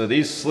them. So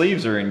these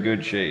sleeves are in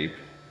good shape.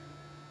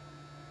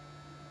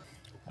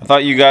 I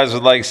thought you guys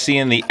would like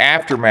seeing the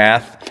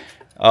aftermath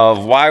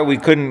of why we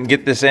couldn't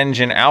get this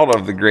engine out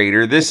of the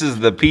grader. This is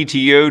the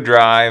PTO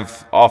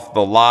drive off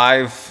the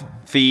live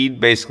feed.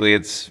 Basically,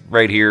 it's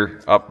right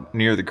here up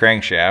near the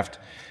crankshaft.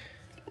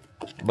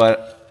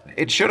 But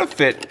it should have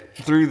fit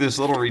through this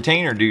little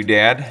retainer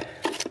doodad.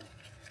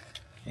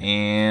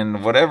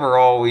 And whatever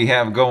all we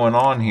have going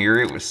on here,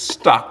 it was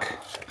stuck.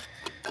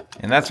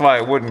 And that's why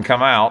it wouldn't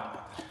come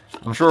out.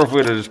 I'm sure if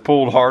we'd have just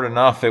pulled hard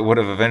enough, it would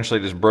have eventually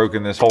just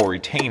broken this whole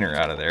retainer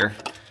out of there.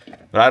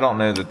 But I don't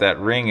know that that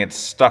ring it's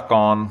stuck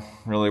on,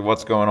 really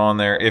what's going on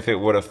there, if it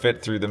would have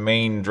fit through the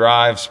main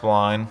drive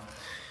spline.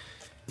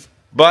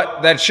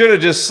 But that should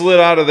have just slid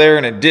out of there,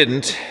 and it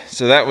didn't.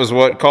 So that was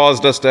what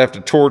caused us to have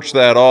to torch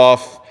that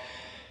off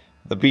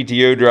the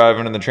PTO drive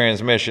into the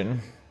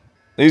transmission.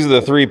 These are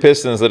the 3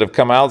 pistons that have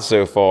come out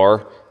so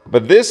far.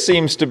 But this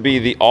seems to be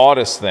the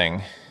oddest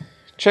thing.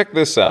 Check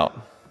this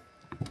out.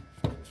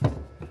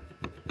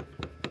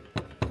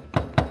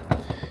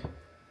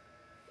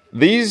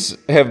 These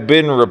have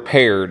been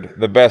repaired,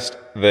 the best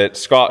that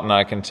Scott and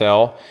I can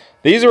tell.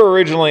 These are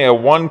originally a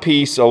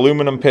one-piece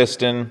aluminum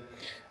piston.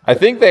 I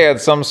think they had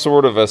some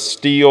sort of a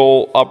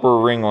steel upper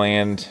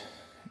ringland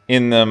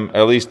in them,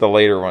 at least the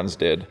later ones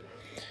did.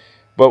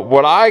 But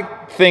what I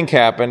think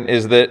happened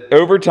is that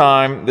over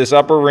time, this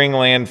upper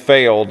ringland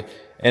failed,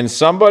 and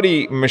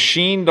somebody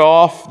machined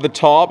off the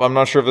top. I'm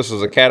not sure if this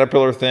is a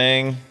Caterpillar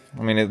thing.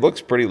 I mean, it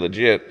looks pretty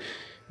legit.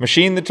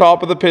 Machined the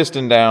top of the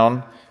piston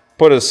down,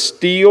 put a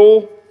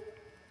steel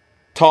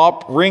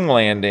top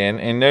ringland in,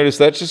 and notice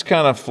that's just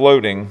kind of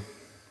floating.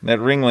 That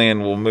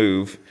ringland will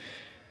move.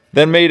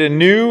 Then made a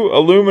new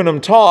aluminum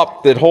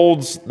top that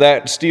holds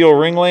that steel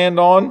ringland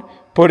on,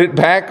 put it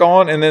back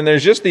on, and then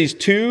there's just these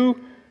 2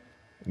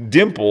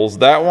 dimples,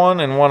 that one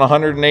and one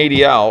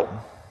 180 out.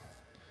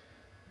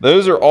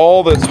 Those are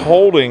all that's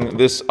holding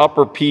this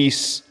upper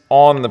piece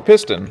on the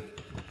piston.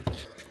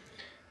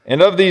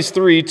 And of these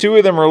 3, 2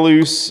 of them are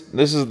loose.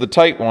 This is the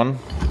tight one.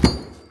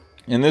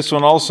 And this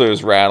one also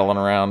is rattling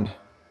around.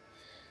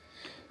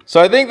 So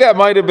I think that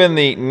might have been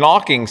the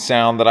knocking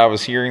sound that I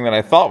was hearing that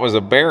I thought was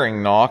a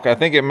bearing knock. I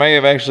think it may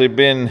have actually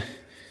been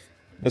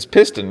this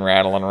piston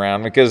rattling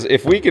around, because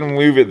if we can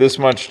move it this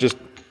much just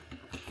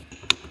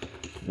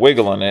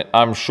wiggling it,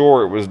 I'm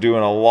sure it was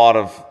doing a lot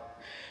of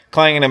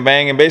clanging and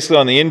banging, basically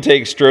on the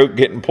intake stroke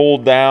getting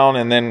pulled down,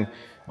 and then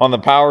on the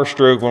power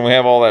stroke when we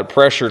have all that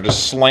pressure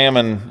just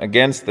slamming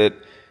against it.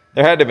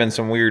 There had to have been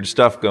some weird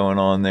stuff going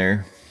on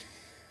there.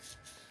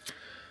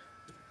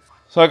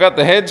 So I got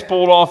the heads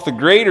pulled off the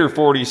grader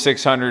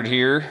 4600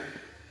 here,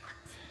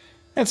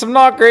 and some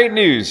not great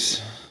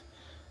news.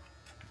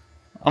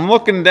 I'm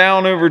looking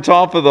down over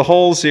top of the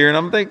holes here, and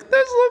I'm thinking,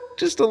 those look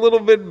just a little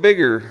bit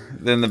bigger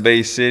than the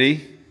Bay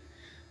City.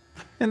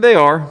 And they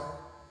are.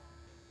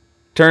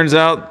 Turns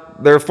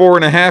out they're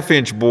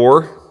 4.5-inch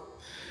bore,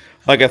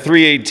 like a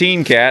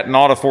 318 cat,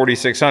 not a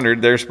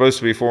 4600. They're supposed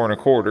to be 4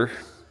 1/4.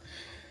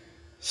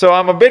 So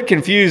I'm a bit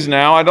confused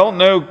now. I don't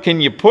know, can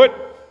you put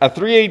a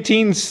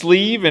 318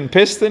 sleeve and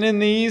piston in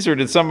these, or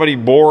did somebody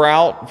bore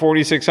out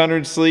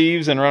 4600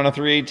 sleeves and run a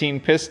 318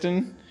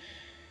 piston?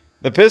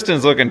 The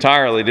pistons look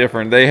entirely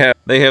different. They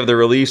have the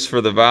release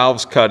for the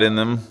valves cut in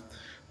them,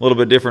 a little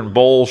bit different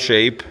bowl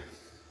shape.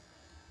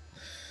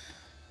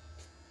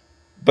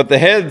 But the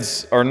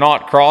heads are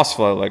not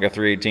crossflow like a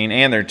 318,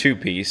 and they're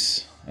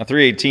 2-piece. A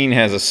 318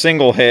 has a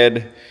single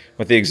head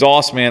with the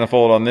exhaust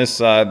manifold on this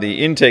side,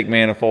 the intake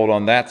manifold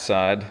on that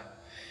side.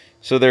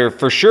 So they're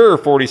for sure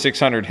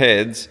 4600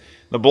 heads.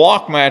 The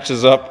block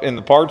matches up in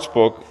the parts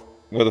book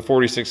with a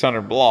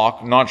 4600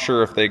 block. Not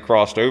sure if they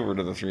crossed over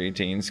to the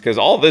 318s, because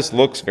all this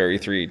looks very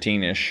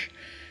 318-ish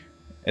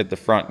at the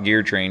front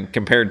gear train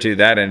compared to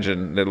that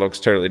engine that looks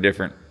totally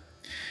different.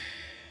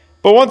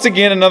 But once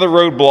again, another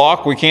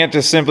roadblock. We can't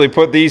just simply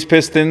put these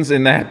pistons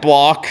in that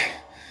block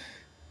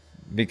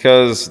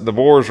because the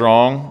bore's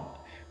wrong.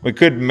 We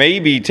could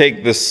maybe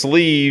take the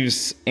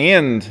sleeves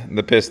and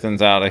the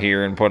pistons out of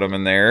here and put them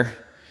in there.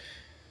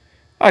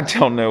 I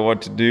don't know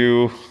what to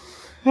do.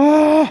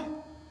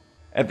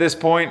 At this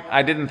point,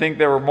 I didn't think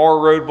there were more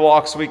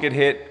roadblocks we could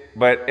hit,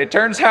 but it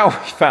turns out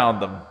we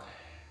found them.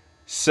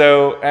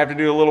 So I have to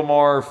do a little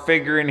more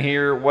figuring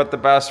here what the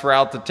best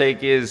route to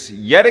take is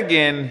yet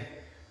again.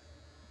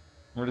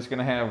 We're just going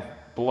to have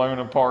blown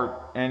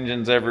apart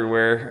engines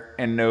everywhere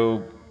and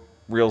no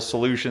real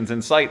solutions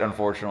in sight,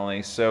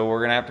 unfortunately. So we're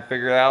going to have to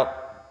figure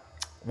out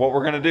what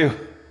we're going to do.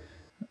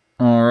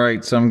 All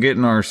right, so I'm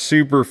getting our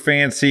super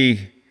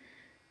fancy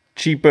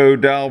cheapo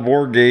dial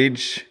bore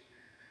gauge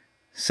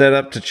set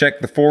up to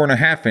check the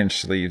 4.5-inch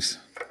sleeves.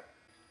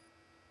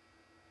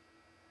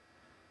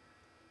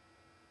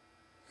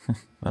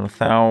 About a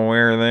thou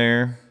wear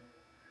there.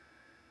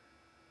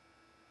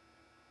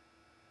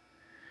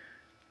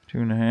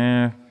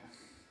 2.5.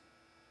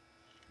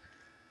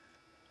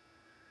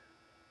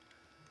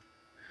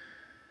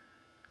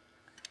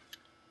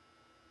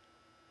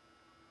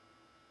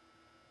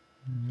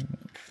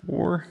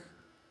 Four.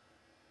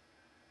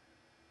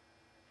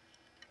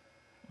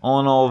 All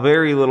in all,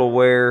 very little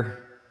wear.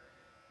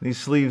 These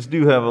sleeves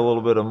do have a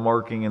little bit of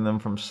marking in them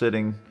from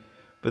sitting,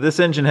 But this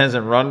engine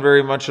hasn't run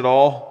very much at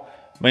all,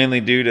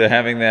 mainly due to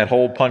having that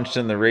hole punched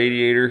in the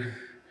radiator.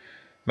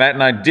 Matt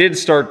and I did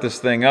start this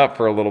thing up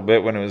for a little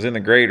bit when it was in the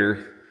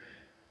grader,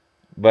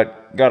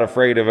 but got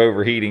afraid of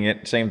overheating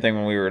it. Same thing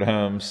when we were at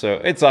home. So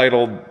it's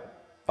idled,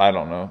 I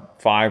don't know,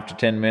 5 to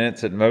 10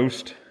 minutes at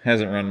most.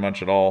 Hasn't run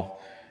much at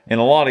all in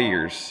a lot of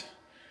years.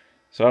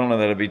 So I don't know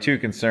that I'd be too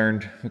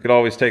concerned. We could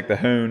always take the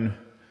hone,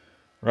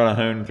 run a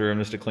hone through them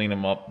just to clean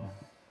them up.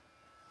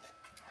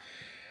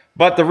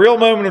 But the real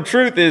moment of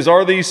truth is,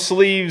 are these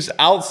sleeves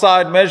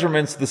outside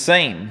measurements the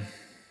same?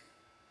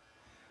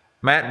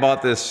 Matt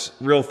bought this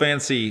real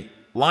fancy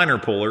liner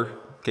puller,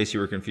 in case you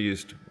were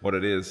confused what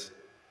it is.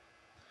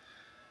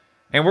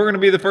 And we're going to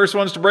be the first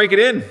ones to break it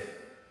in.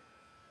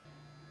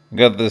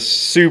 Got this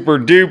super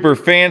duper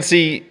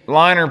fancy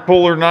liner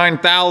puller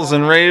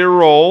 9000 ready to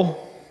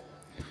roll.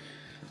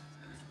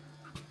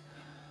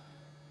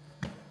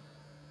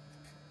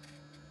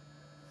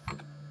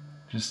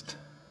 Just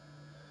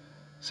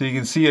so you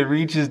can see it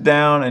reaches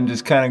down and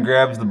just kind of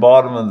grabs the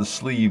bottom of the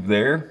sleeve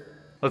there.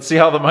 Let's see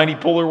how the mighty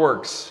puller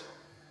works.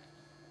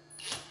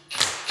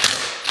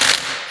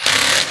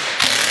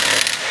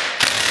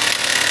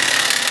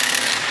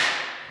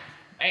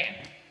 Man.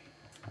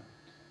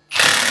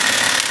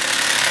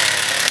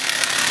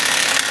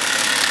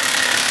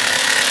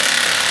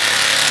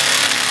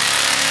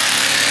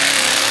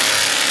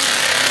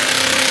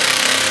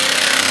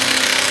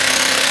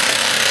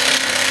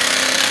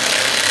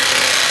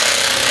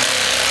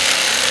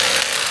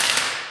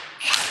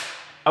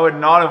 I would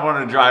not have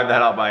wanted to drive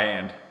that out by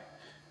hand.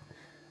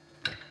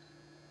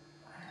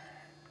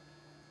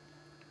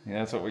 Yeah,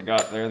 that's what we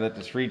got there. That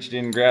just reached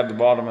in, grabbed the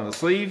bottom of the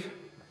sleeve.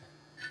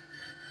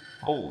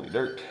 Holy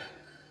dirt.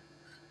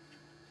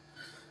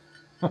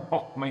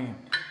 Oh, man.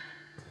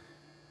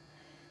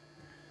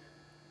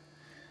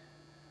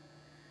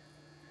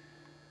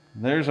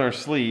 There's our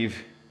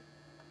sleeve.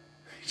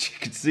 Which you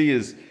can see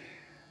is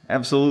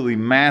absolutely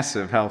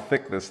massive how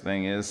thick this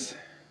thing is.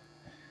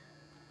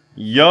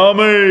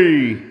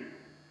 Yummy!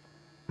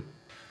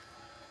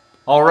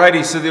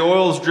 Alrighty, so the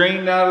oil's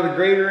drained out of the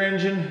grader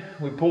engine.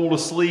 We pulled a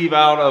sleeve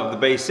out of the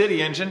Bay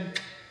City engine.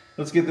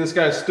 Let's get this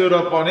guy stood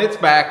up on its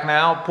back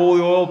now, pull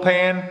the oil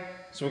pan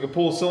so we can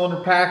pull a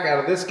cylinder pack out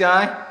of this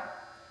guy.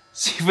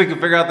 See if we can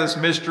figure out this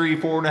mystery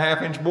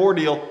 4.5 inch bore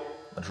deal.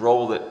 Let's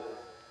roll with it.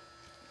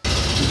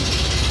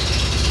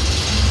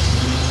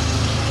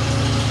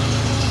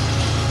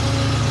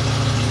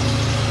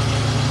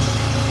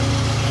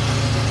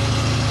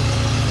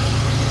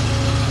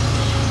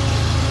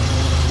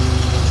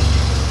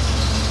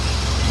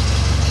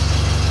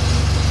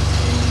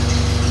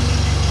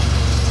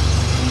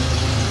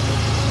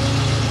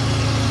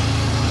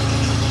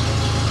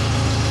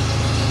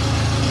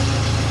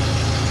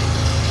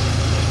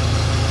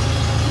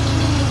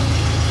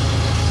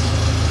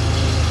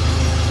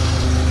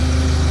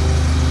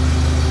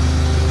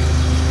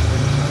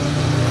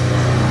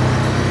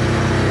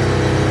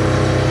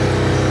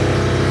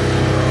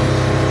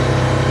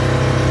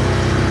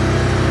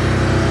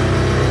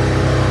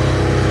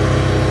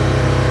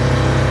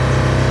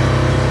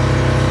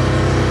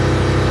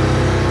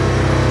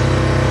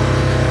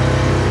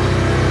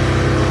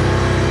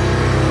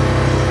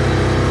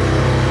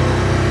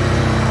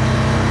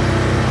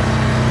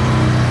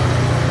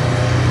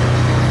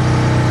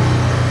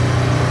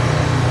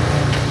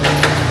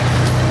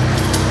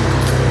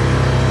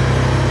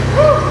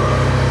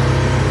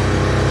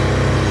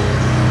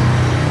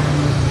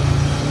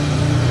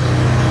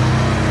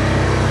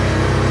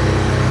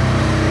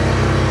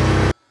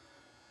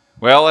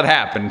 Well, it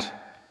happened.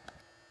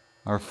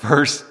 Our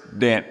first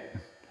dent.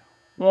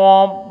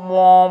 Womp,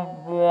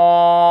 womp,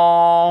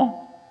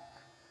 womp.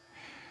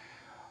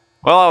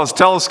 Well, I was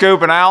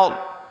telescoping out,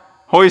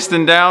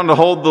 hoisting down to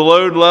hold the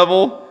load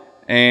level,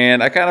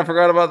 and I kind of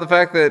forgot about the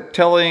fact that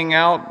tellying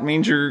out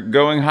means you're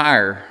going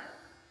higher.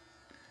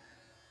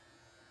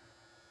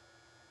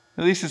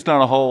 At least it's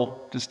not a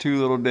hole, just 2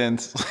 little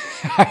dents.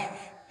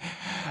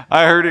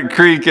 I heard it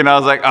creak and I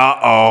was like,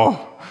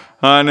 uh-oh.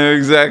 I knew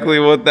exactly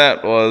what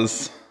that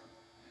was.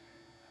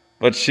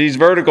 But she's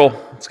vertical.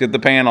 Let's get the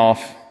pan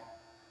off.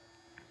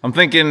 I'm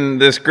thinking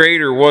this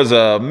grader was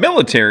a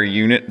military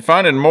unit,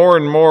 finding more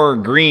and more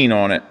green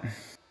on it.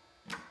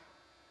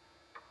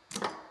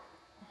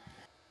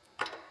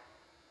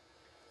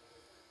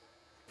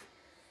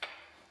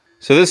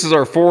 So this is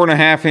our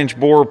 4.5 inch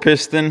bore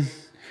piston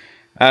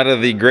out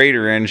of the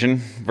grader engine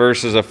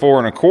versus a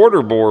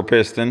 4.25 bore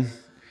piston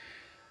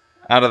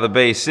out of the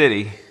Bay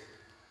City.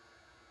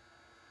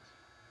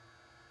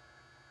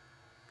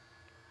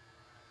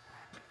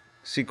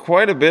 See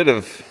quite a bit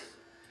of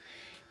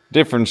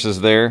differences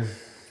there.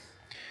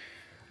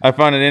 I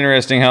find it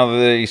interesting how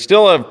they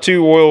still have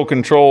 2 oil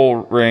control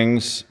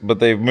rings, but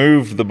they've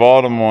moved the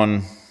bottom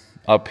one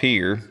up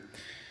here.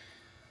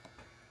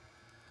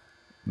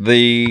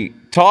 The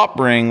top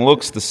ring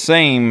looks the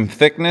same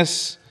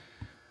thickness,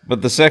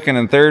 but the second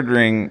and third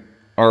ring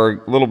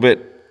are a little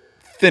bit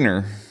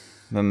thinner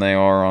than they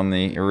are on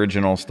the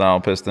original style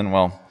piston.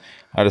 Well,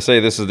 I had to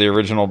say this is the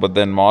original, but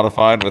then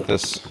modified with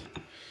this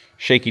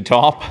shaky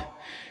top.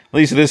 At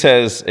least this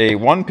has a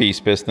one-piece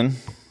piston.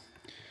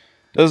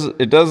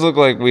 It does look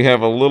like we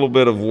have a little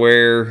bit of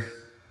wear.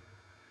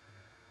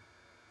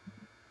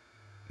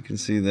 You can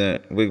see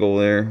that wiggle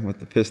there with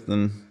the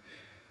piston.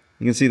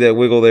 You can see that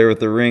wiggle there with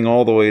the ring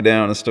all the way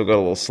down. It's still got a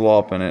little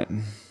slop in it.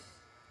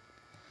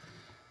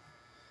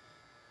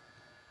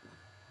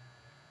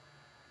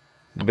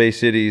 The Bay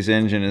City's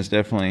engine is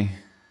definitely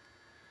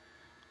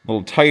a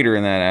little tighter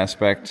in that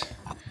aspect.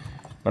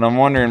 But I'm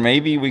wondering,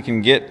 maybe we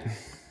can get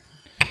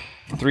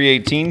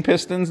 318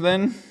 pistons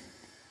then?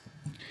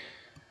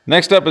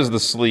 Next up is the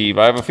sleeve.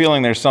 I have a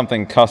feeling there's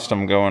something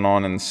custom going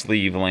on in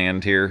sleeve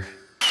land here.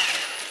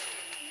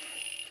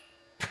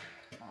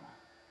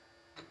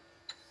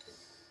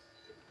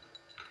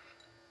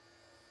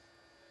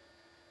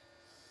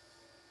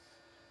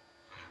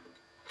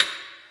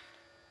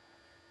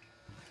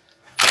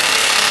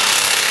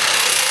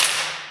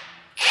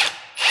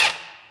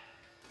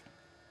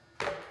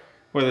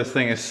 Boy, this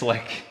thing is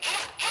slick.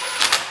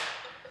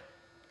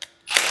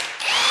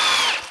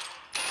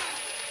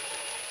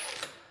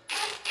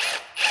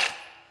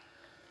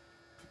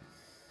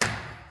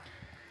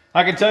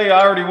 I can tell you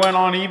I already went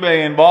on eBay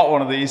and bought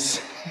one of these.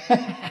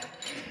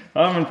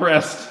 I'm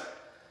impressed.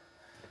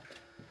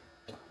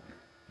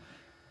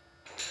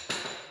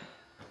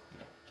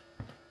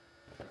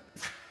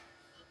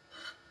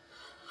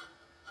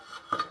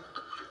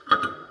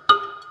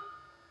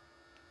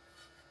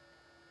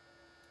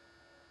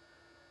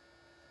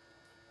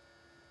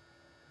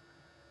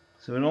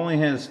 So it only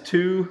has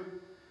 2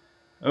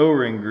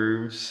 O-ring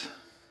grooves,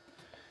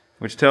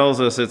 which tells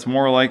us it's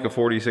more like a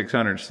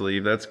 4600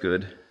 sleeve. That's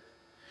good.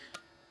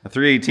 A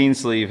 318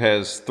 sleeve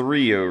has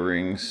 3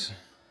 O-rings.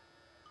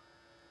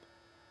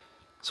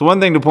 So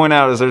one thing to point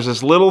out is there's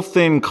this little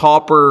thin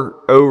copper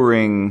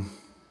O-ring.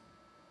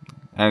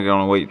 I don't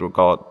know what you would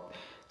call it.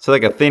 It's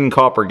like a thin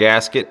copper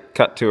gasket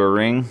cut to a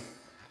ring,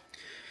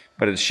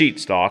 but it's sheet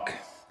stock.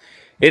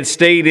 It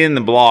stayed in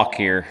the block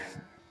here.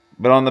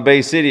 But on the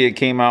Bay City, it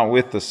came out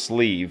with the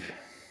sleeve.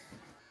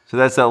 So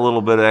that's that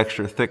little bit of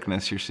extra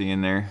thickness you're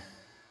seeing there.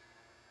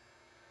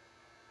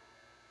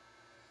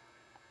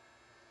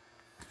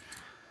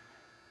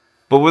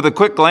 But with a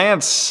quick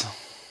glance,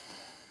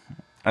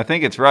 I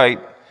think it's right.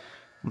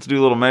 Let's do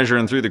a little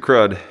measuring through the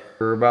crud.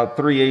 We're about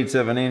 3/8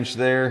 of an inch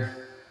there,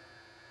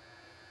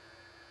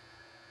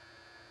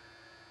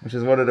 which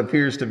is what it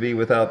appears to be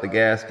without the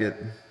gasket.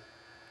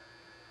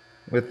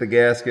 With the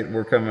gasket,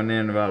 we're coming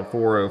in about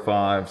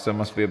 405, so it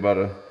must be about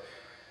a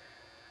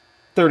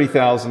 30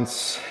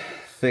 thousandths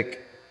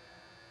thick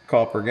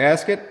copper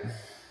gasket.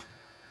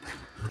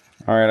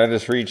 All right, I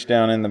just reached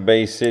down in the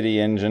Bay City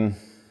engine.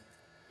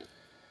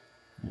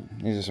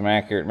 These are some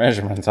accurate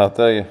measurements, I'll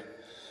tell you.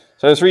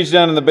 So I just reached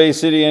down in the Bay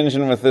City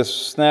engine with this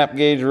snap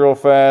gauge real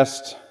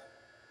fast.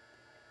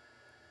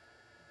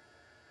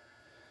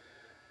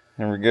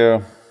 There we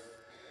go.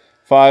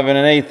 5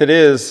 1/8 it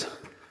is.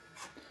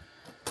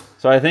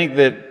 So I think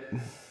that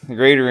the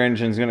greater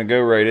engine is going to go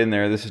right in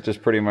there. This is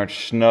just pretty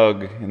much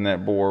snug in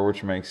that bore,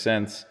 which makes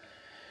sense.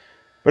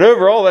 But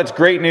overall, that's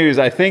great news.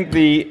 I think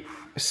the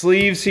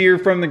sleeves here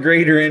from the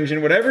greater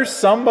engine, whatever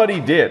somebody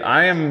did,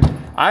 I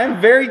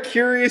am very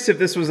curious if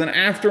this was an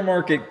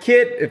aftermarket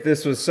kit, if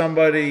this was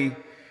somebody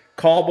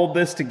cobbled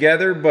this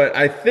together, but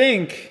I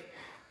think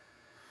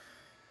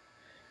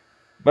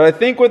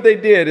what they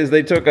did is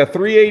they took a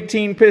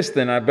 318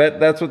 piston. I bet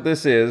that's what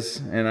this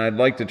is, and I'd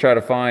like to try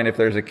to find if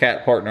there's a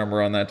cat part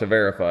number on that to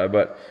verify,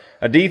 but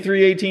a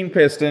D318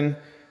 piston,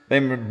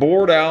 they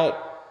bored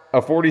out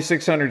a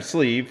 4600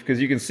 sleeve,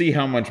 because you can see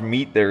how much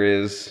meat there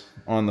is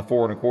on the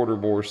 4 1/4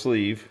 bore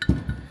sleeve.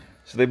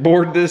 So they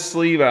bored this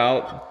sleeve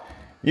out.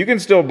 You can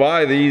still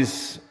buy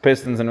these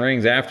pistons and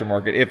rings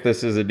aftermarket if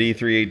this is a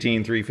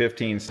D318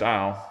 315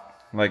 style,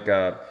 like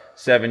a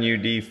 7U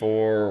D4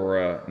 or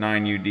a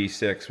 9U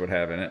D6 would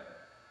have in it.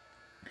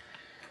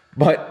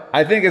 But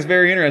I think it's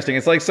very interesting.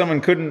 It's like someone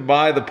couldn't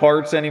buy the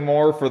parts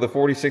anymore for the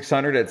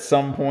 4600 at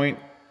some point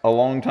a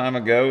long time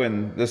ago,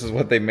 and this is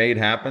what they made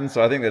happen.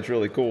 So I think that's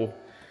really cool.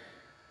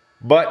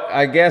 But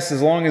I guess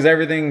as long as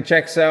everything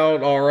checks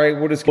out all right,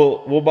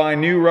 we'll buy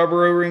new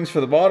rubber O-rings for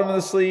the bottom of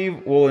the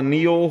sleeve. We'll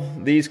anneal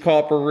these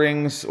copper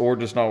rings, or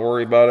just not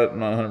worry about it. I'm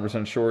not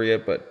 100% sure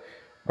yet, but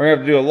we're gonna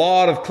have to do a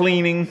lot of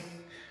cleaning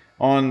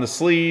on the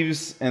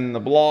sleeves and the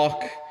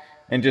block,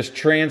 and just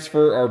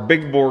transfer our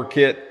big bore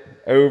kit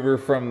over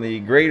from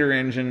the greater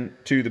engine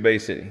to the Bay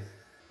City.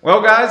 Well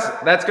guys,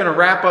 that's gonna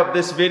wrap up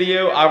this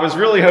video. I was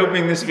really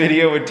hoping this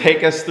video would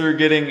take us through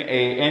getting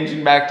a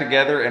engine back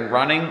together and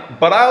running,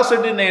 but I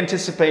also didn't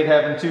anticipate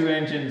having 2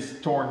 engines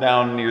torn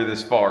down near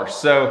this far.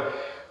 So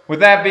with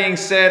that being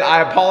said,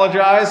 I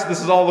apologize.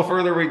 This is all the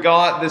further we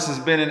got. This has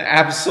been an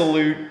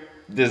absolute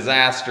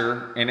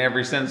disaster in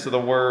every sense of the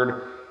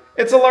word.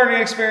 It's a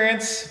learning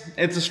experience.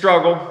 It's a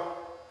struggle.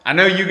 I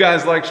know you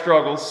guys like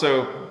struggles,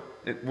 so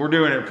we're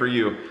doing it for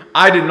you.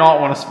 I did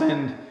not want to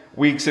spend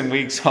weeks and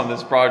weeks on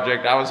this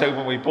project. I was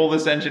hoping we pull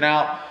this engine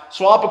out,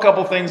 swap a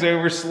couple things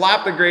over,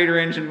 slap the greater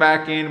engine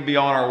back in, and be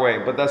on our way,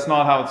 but that's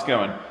not how it's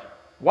going.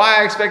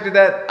 Why I expected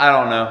that, I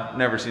don't know.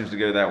 Never seems to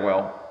go that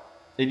well.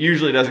 It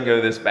usually doesn't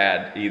go this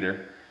bad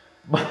either.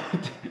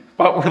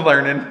 But we're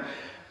learning.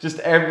 Just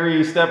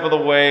every step of the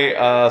way,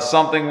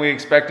 something we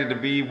expected to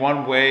be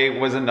one way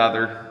was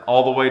another.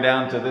 All the way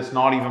down to this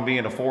not even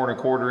being a 4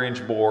 1/4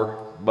 inch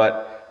bore.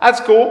 But that's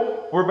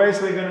cool. We're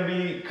basically going to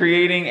be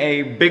creating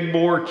a big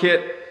bore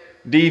kit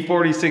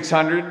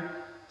D4600.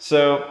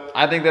 So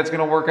I think that's going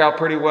to work out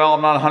pretty well.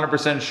 I'm not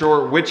 100%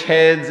 sure which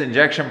heads,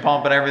 injection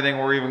pump, and everything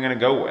we're even going to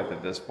go with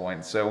at this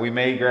point. So we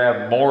may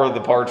grab more of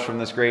the parts from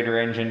this greater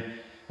engine.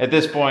 At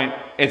this point,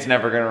 it's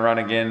never going to run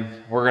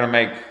again. We're going to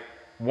make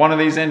one of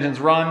these engines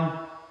run,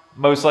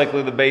 most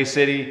likely the Bay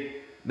City.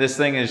 This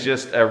thing is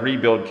just a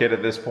rebuild kit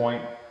at this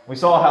point. We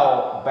saw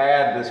how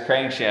bad this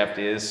crankshaft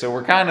is, so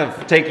we're kind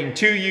of taking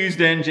 2 used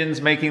engines,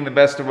 making the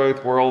best of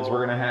both worlds.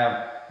 We're going to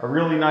have a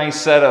really nice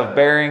set of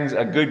bearings,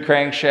 a good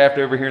crankshaft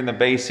over here in the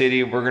Bay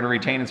City. We're going to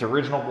retain its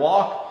original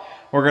block.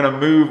 We're going to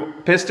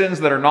move pistons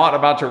that are not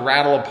about to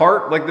rattle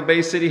apart like the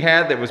Bay City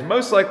had that was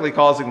most likely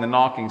causing the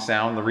knocking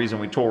sound, the reason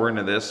we tore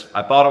into this.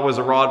 I thought it was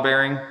a rod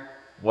bearing,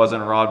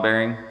 wasn't a rod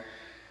bearing.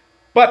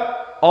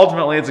 But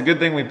ultimately, it's a good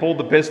thing we pulled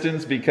the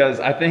pistons because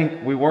I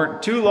think we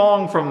weren't too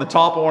long from the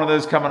top of one of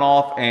those coming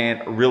off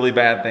and really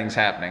bad things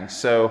happening.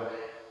 So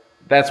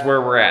that's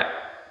where we're at.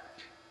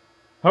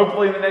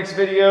 Hopefully in the next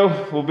video,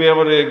 we'll be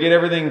able to get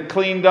everything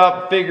cleaned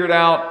up, figured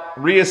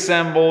out,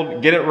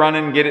 reassembled, get it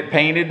running, get it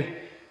painted.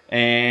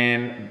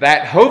 And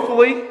that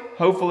hopefully,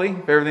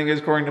 if everything goes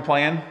according to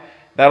plan,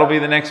 that'll be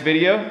the next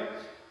video.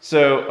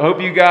 So I hope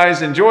you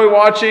guys enjoy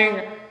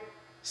watching.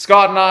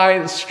 Scott and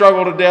I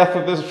struggle to death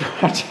with this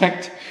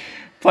project,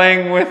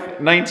 playing with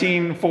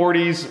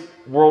 1940s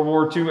World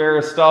War II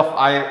era stuff.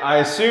 I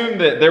assume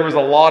that there was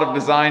a lot of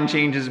design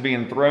changes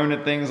being thrown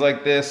at things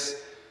like this.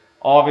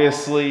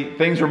 Obviously,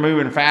 things were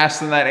moving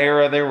fast in that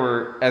era. They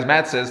were, as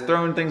Matt says,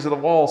 throwing things at the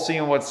wall,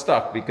 seeing what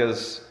stuck,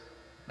 because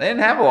they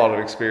didn't have a lot of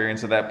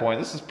experience at that point.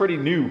 This is pretty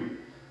new.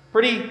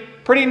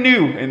 Pretty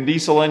new in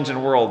diesel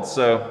engine world,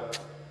 so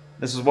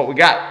this is what we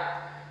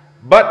got.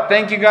 But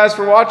thank you guys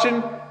for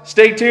watching.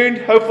 Stay tuned.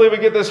 Hopefully we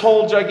get this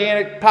whole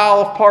gigantic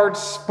pile of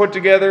parts put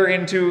together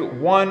into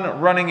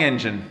one running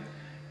engine.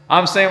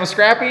 I'm Sam with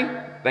Scrappy.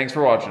 Thanks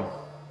for watching.